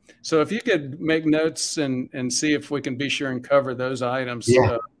problem? So if you could make notes and see if we can be sure and cover those items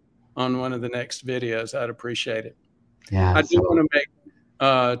on one of the next videos, I'd appreciate it. Yeah, I do want to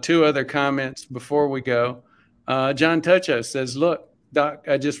make two other comments before we go. John Tucho says, look, Doc,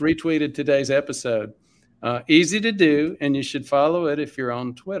 I just retweeted today's episode. Easy to do, and you should follow it if you're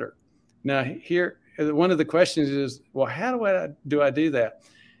on Twitter. Now, here, one of the questions is, well, how do I do that?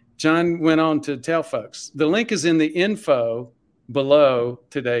 John went on to tell folks. The link is in the info below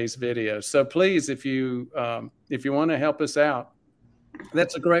today's video. So please, if you want to help us out,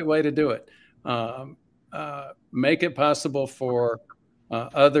 that's a great way to do it. Make it possible for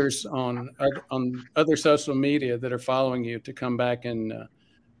others on other social media that are following you to come back and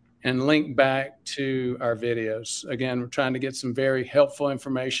link back to our videos. Again, we're trying to get some very helpful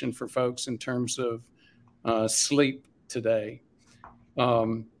information for folks in terms of sleep today.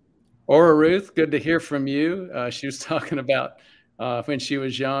 Ora Ruth, good to hear from you. She was talking about When she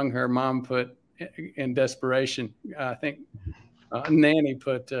was young, her mom put, in desperation, I think Nanny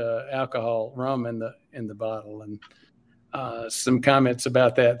put alcohol, rum in the bottle, and some comments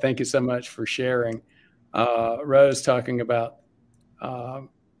about that. Thank you so much for sharing. Rose talking about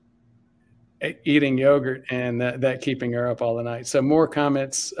eating yogurt and that keeping her up all the night. So more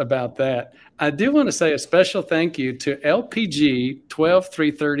comments about that. I do want to say a special thank you to LPG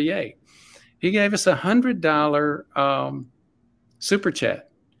 12338. He gave us $100 super chat.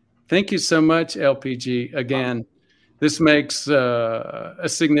 Thank you so much, LPG. Again, this makes a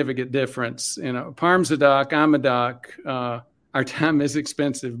significant difference. You know, Parm's a doc, I'm a doc. Our time is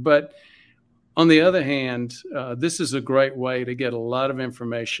expensive, but on the other hand, this is a great way to get a lot of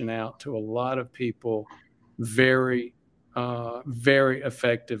information out to a lot of people very, very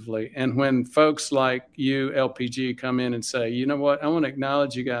effectively. And when folks like you, LPG, come in and say, you know what, I want to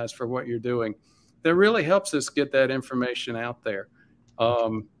acknowledge you guys for what you're doing, that really helps us get that information out there.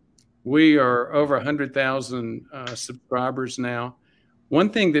 We are over 100,000 subscribers now. One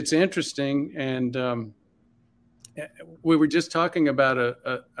thing that's interesting, and we were just talking about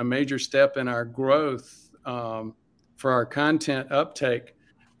a major step in our growth for our content uptake.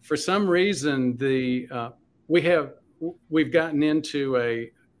 For some reason, we've gotten into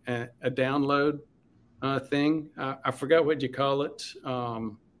a download thing. I forgot what you call it.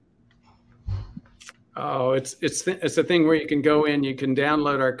 It's a thing where you can go in, you can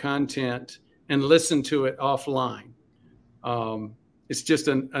download our content and listen to it offline. It's just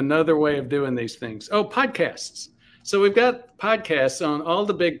another way of doing these things. Oh, podcasts. So we've got podcasts on all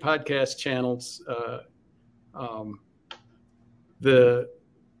the big podcast channels, the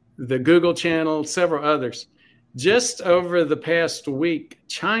Google channel, several others. Just over the past week,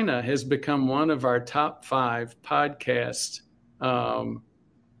 China has become one of our top 5 podcast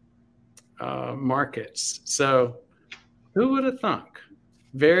markets. So who would have thunk?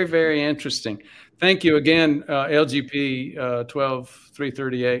 Very, very interesting. Thank you again, LGP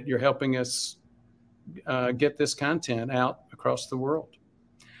 12338. You're helping us get this content out across the world.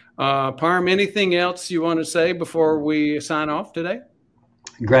 Parm, anything else you want to say before we sign off today?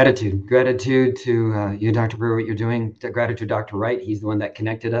 Gratitude to you, Dr. Brewer, what you're doing. Gratitude, Dr. Wright. He's the one that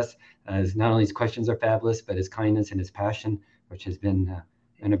connected us. Not only his questions are fabulous, but his kindness and his passion, which has been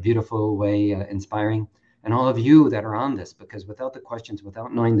in a beautiful way inspiring. And all of you that are on this, because without the questions,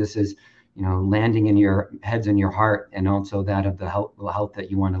 without knowing this is, you know, landing in your heads and your heart, and also that of the health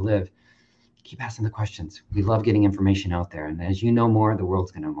that you want to live, keep asking the questions. We love getting information out there. And as you know more, the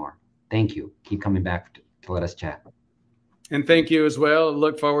world's going to know more. Thank you. Keep coming back to let us chat. And thank you as well.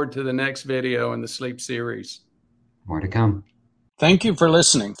 Look forward to the next video in the sleep series. More to come. Thank you for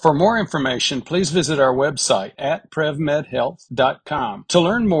listening. For more information, please visit our website at prevmedhealth.com. To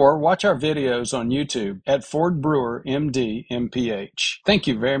learn more, watch our videos on YouTube at Ford Brewer, MD, MPH. Thank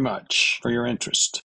you very much for your interest.